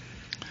further.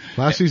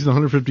 Last season,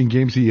 115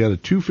 games, he had a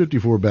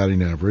 254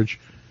 batting average.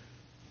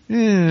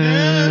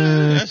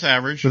 Yeah, that's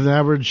average. With an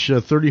average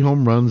 30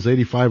 home runs,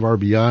 85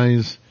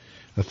 RBIs,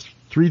 a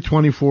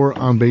 324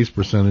 on base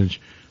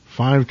percentage,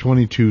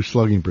 522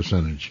 slugging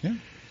percentage. Yeah.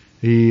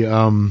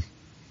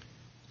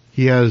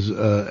 He has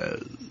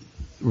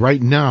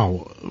right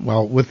now,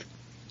 well, with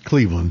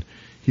Cleveland,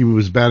 he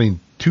was batting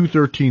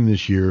 .213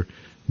 this year,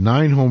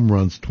 9 home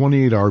runs,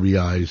 28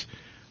 RBIs,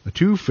 a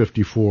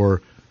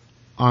 254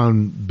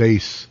 on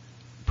base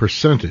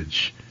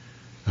percentage.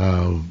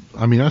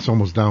 I mean, that's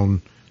almost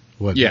down.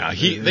 What? Yeah,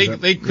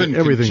 they couldn't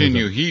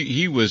continue.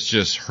 He was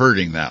just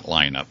hurting that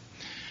lineup.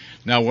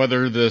 Now,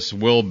 whether this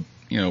Will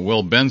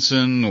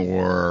Benson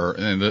or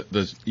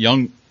the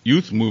young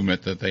youth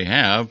movement that they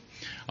have,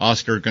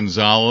 Oscar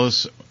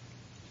Gonzalez,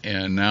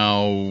 and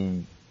now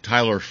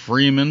Tyler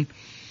Freeman,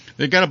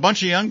 they've got a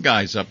bunch of young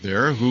guys up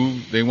there who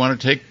they want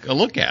to take a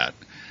look at.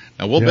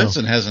 Now, Will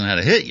Benson hasn't had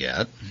a hit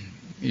yet.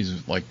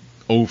 He's like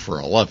 0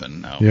 for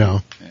 11 now. Yeah.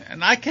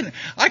 And I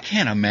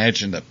can't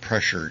imagine the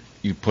pressure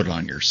you put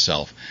on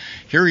yourself.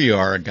 Here you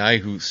are, a guy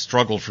who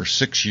struggled for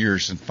 6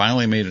 years and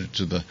finally made it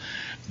to the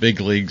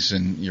big leagues,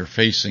 and you're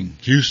facing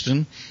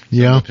Houston.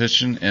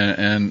 Pitching,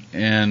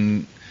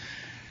 and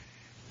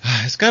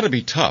it's got to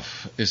be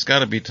tough. It's got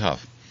to be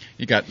tough.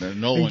 You got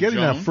Nolan and getting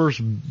Jones. That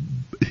first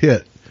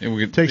hit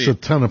takes a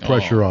ton of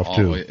pressure off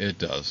too. It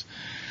does.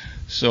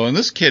 So, and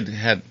this kid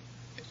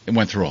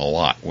went through a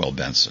lot. Will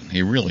Benson,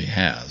 he really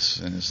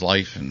has in his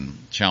life and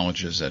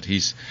challenges that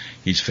he's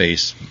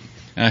faced,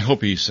 and I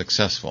hope he's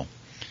successful.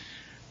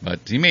 But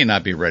he may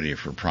not be ready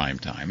for prime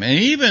time. And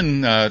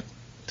even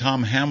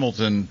Tom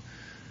Hamilton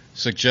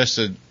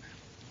suggested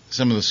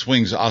some of the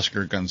swings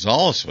Oscar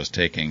Gonzalez was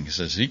taking. He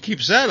says he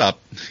keeps that up,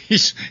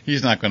 he's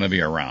not going to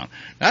be around.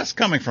 That's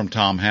coming from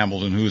Tom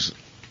Hamilton, who's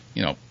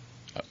a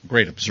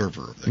great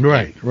observer of the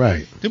game.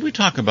 Right. Did we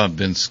talk about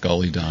Vince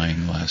Scully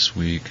dying last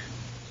week?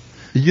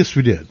 Yes,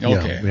 we did.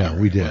 Okay, yeah,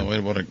 we did.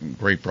 Well, what a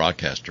great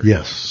broadcaster!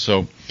 Yes.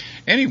 So,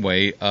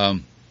 anyway,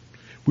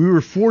 we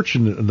were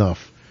fortunate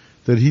enough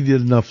that he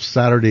did enough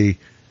Saturday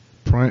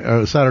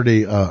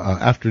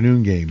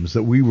afternoon games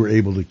that we were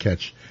able to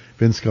catch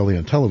Vince Scully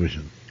on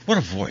television. What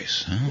a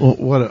voice! Huh?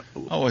 Well,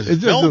 it's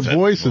just the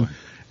voice,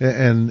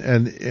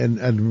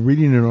 and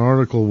reading an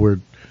article where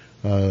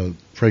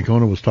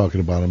Francona was talking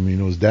about him.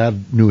 His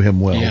dad knew him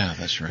well. Yeah,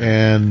 that's right.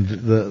 And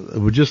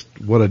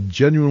what a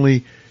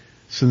genuinely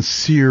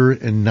sincere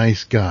and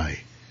nice guy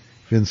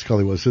Vince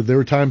Scully was. So there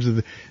were times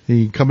that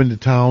he'd come into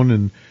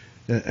town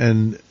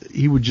and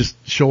he would just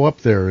show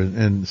up there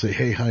and say,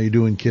 "Hey, how you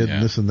doing, kid?"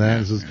 And this and that.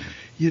 And says,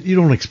 you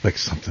don't expect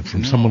something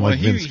from someone like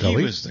Vince Scully.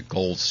 He was the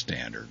gold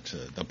standard,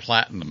 the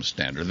platinum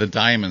standard, the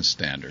diamond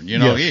standard.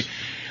 Yes.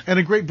 And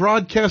a great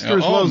broadcaster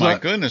as well. My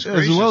goodness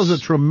gracious. As well as a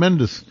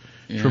tremendous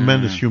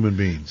human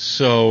being.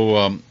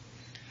 So,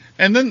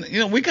 and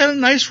then, we got a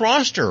nice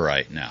roster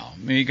right now. I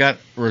mean, you got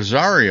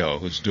Rosario,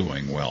 who's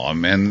doing well. I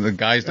mean, the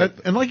guys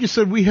and like you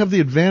said, we have the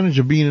advantage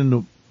of being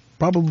in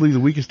probably the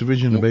weakest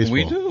division in baseball.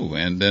 We do.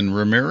 And then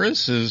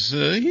Ramirez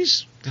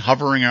he's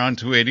hovering around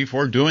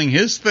 284, doing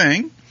his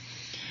thing.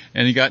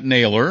 And you got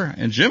Naylor,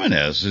 and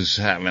Jimenez is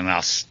having an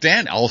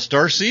outstanding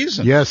all-star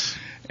season. Yes.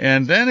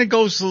 And then it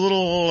goes a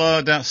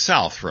little down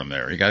south from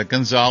there. You got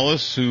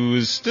Gonzalez, who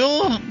is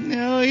still,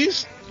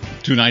 he's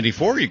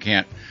 294. You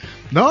can't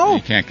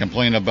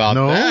complain about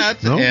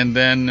that. No. And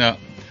then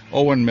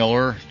Owen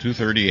Miller,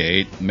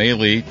 238,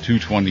 Maley,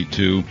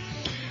 222,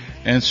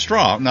 and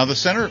Straw. Now the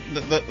center,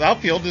 the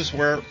outfield is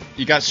where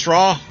you got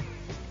Straw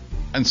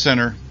and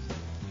center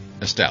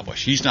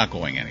established. He's not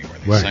going anywhere.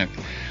 Right.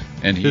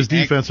 And his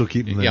defense will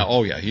keep him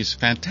there. Yeah, he's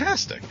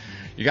fantastic.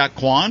 You got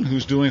Quan,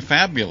 who's doing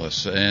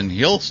fabulous, and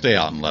he'll stay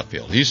out in left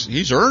field.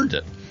 He's earned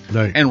it.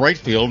 Right. And right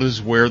field is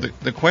where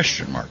the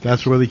question mark is.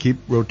 That's where they keep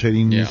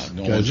rotating these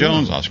Nolan guys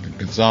Jones, around. Oscar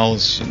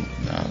Gonzalez. And,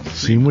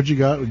 seeing what you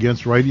got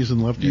against righties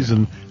and lefties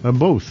and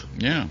both.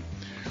 Yeah.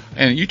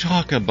 And you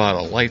talk about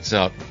a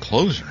lights-out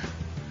closer.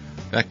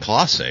 That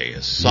Clase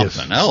is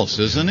something else,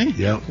 isn't he?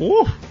 Yeah.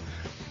 Woo.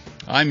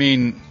 I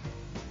mean,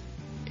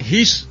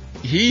 he's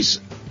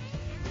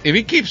if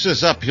he keeps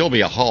this up, he'll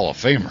be a Hall of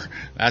Famer.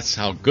 That's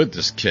how good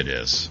this kid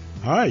is.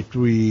 All right,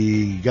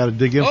 we got to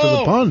dig in for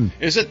the pun.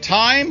 Is it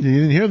time? You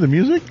didn't hear the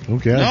music?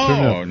 Okay, I'll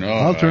turn it up.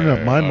 I'll turn it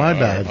up. My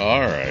bad.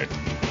 All right.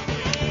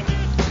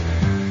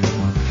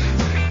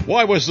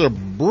 Why was the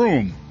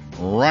broom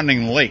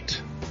running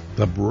late?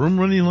 The broom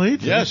running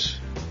late? Yes.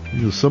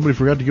 Somebody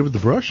forgot to give it the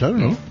brush? I don't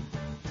know.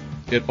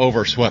 It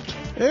overswept.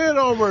 I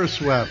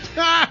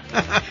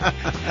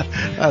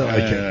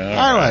like it.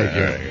 I like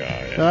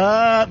it.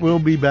 We'll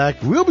be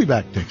back. We'll be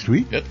back next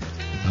week. Yep.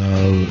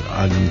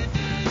 On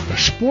a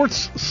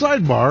sports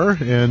sidebar,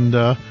 and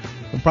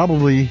we'll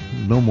probably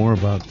know more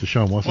about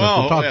DeShawn Watson.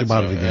 Well, we'll talk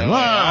about it again.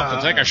 I'll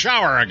have to take a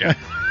shower again.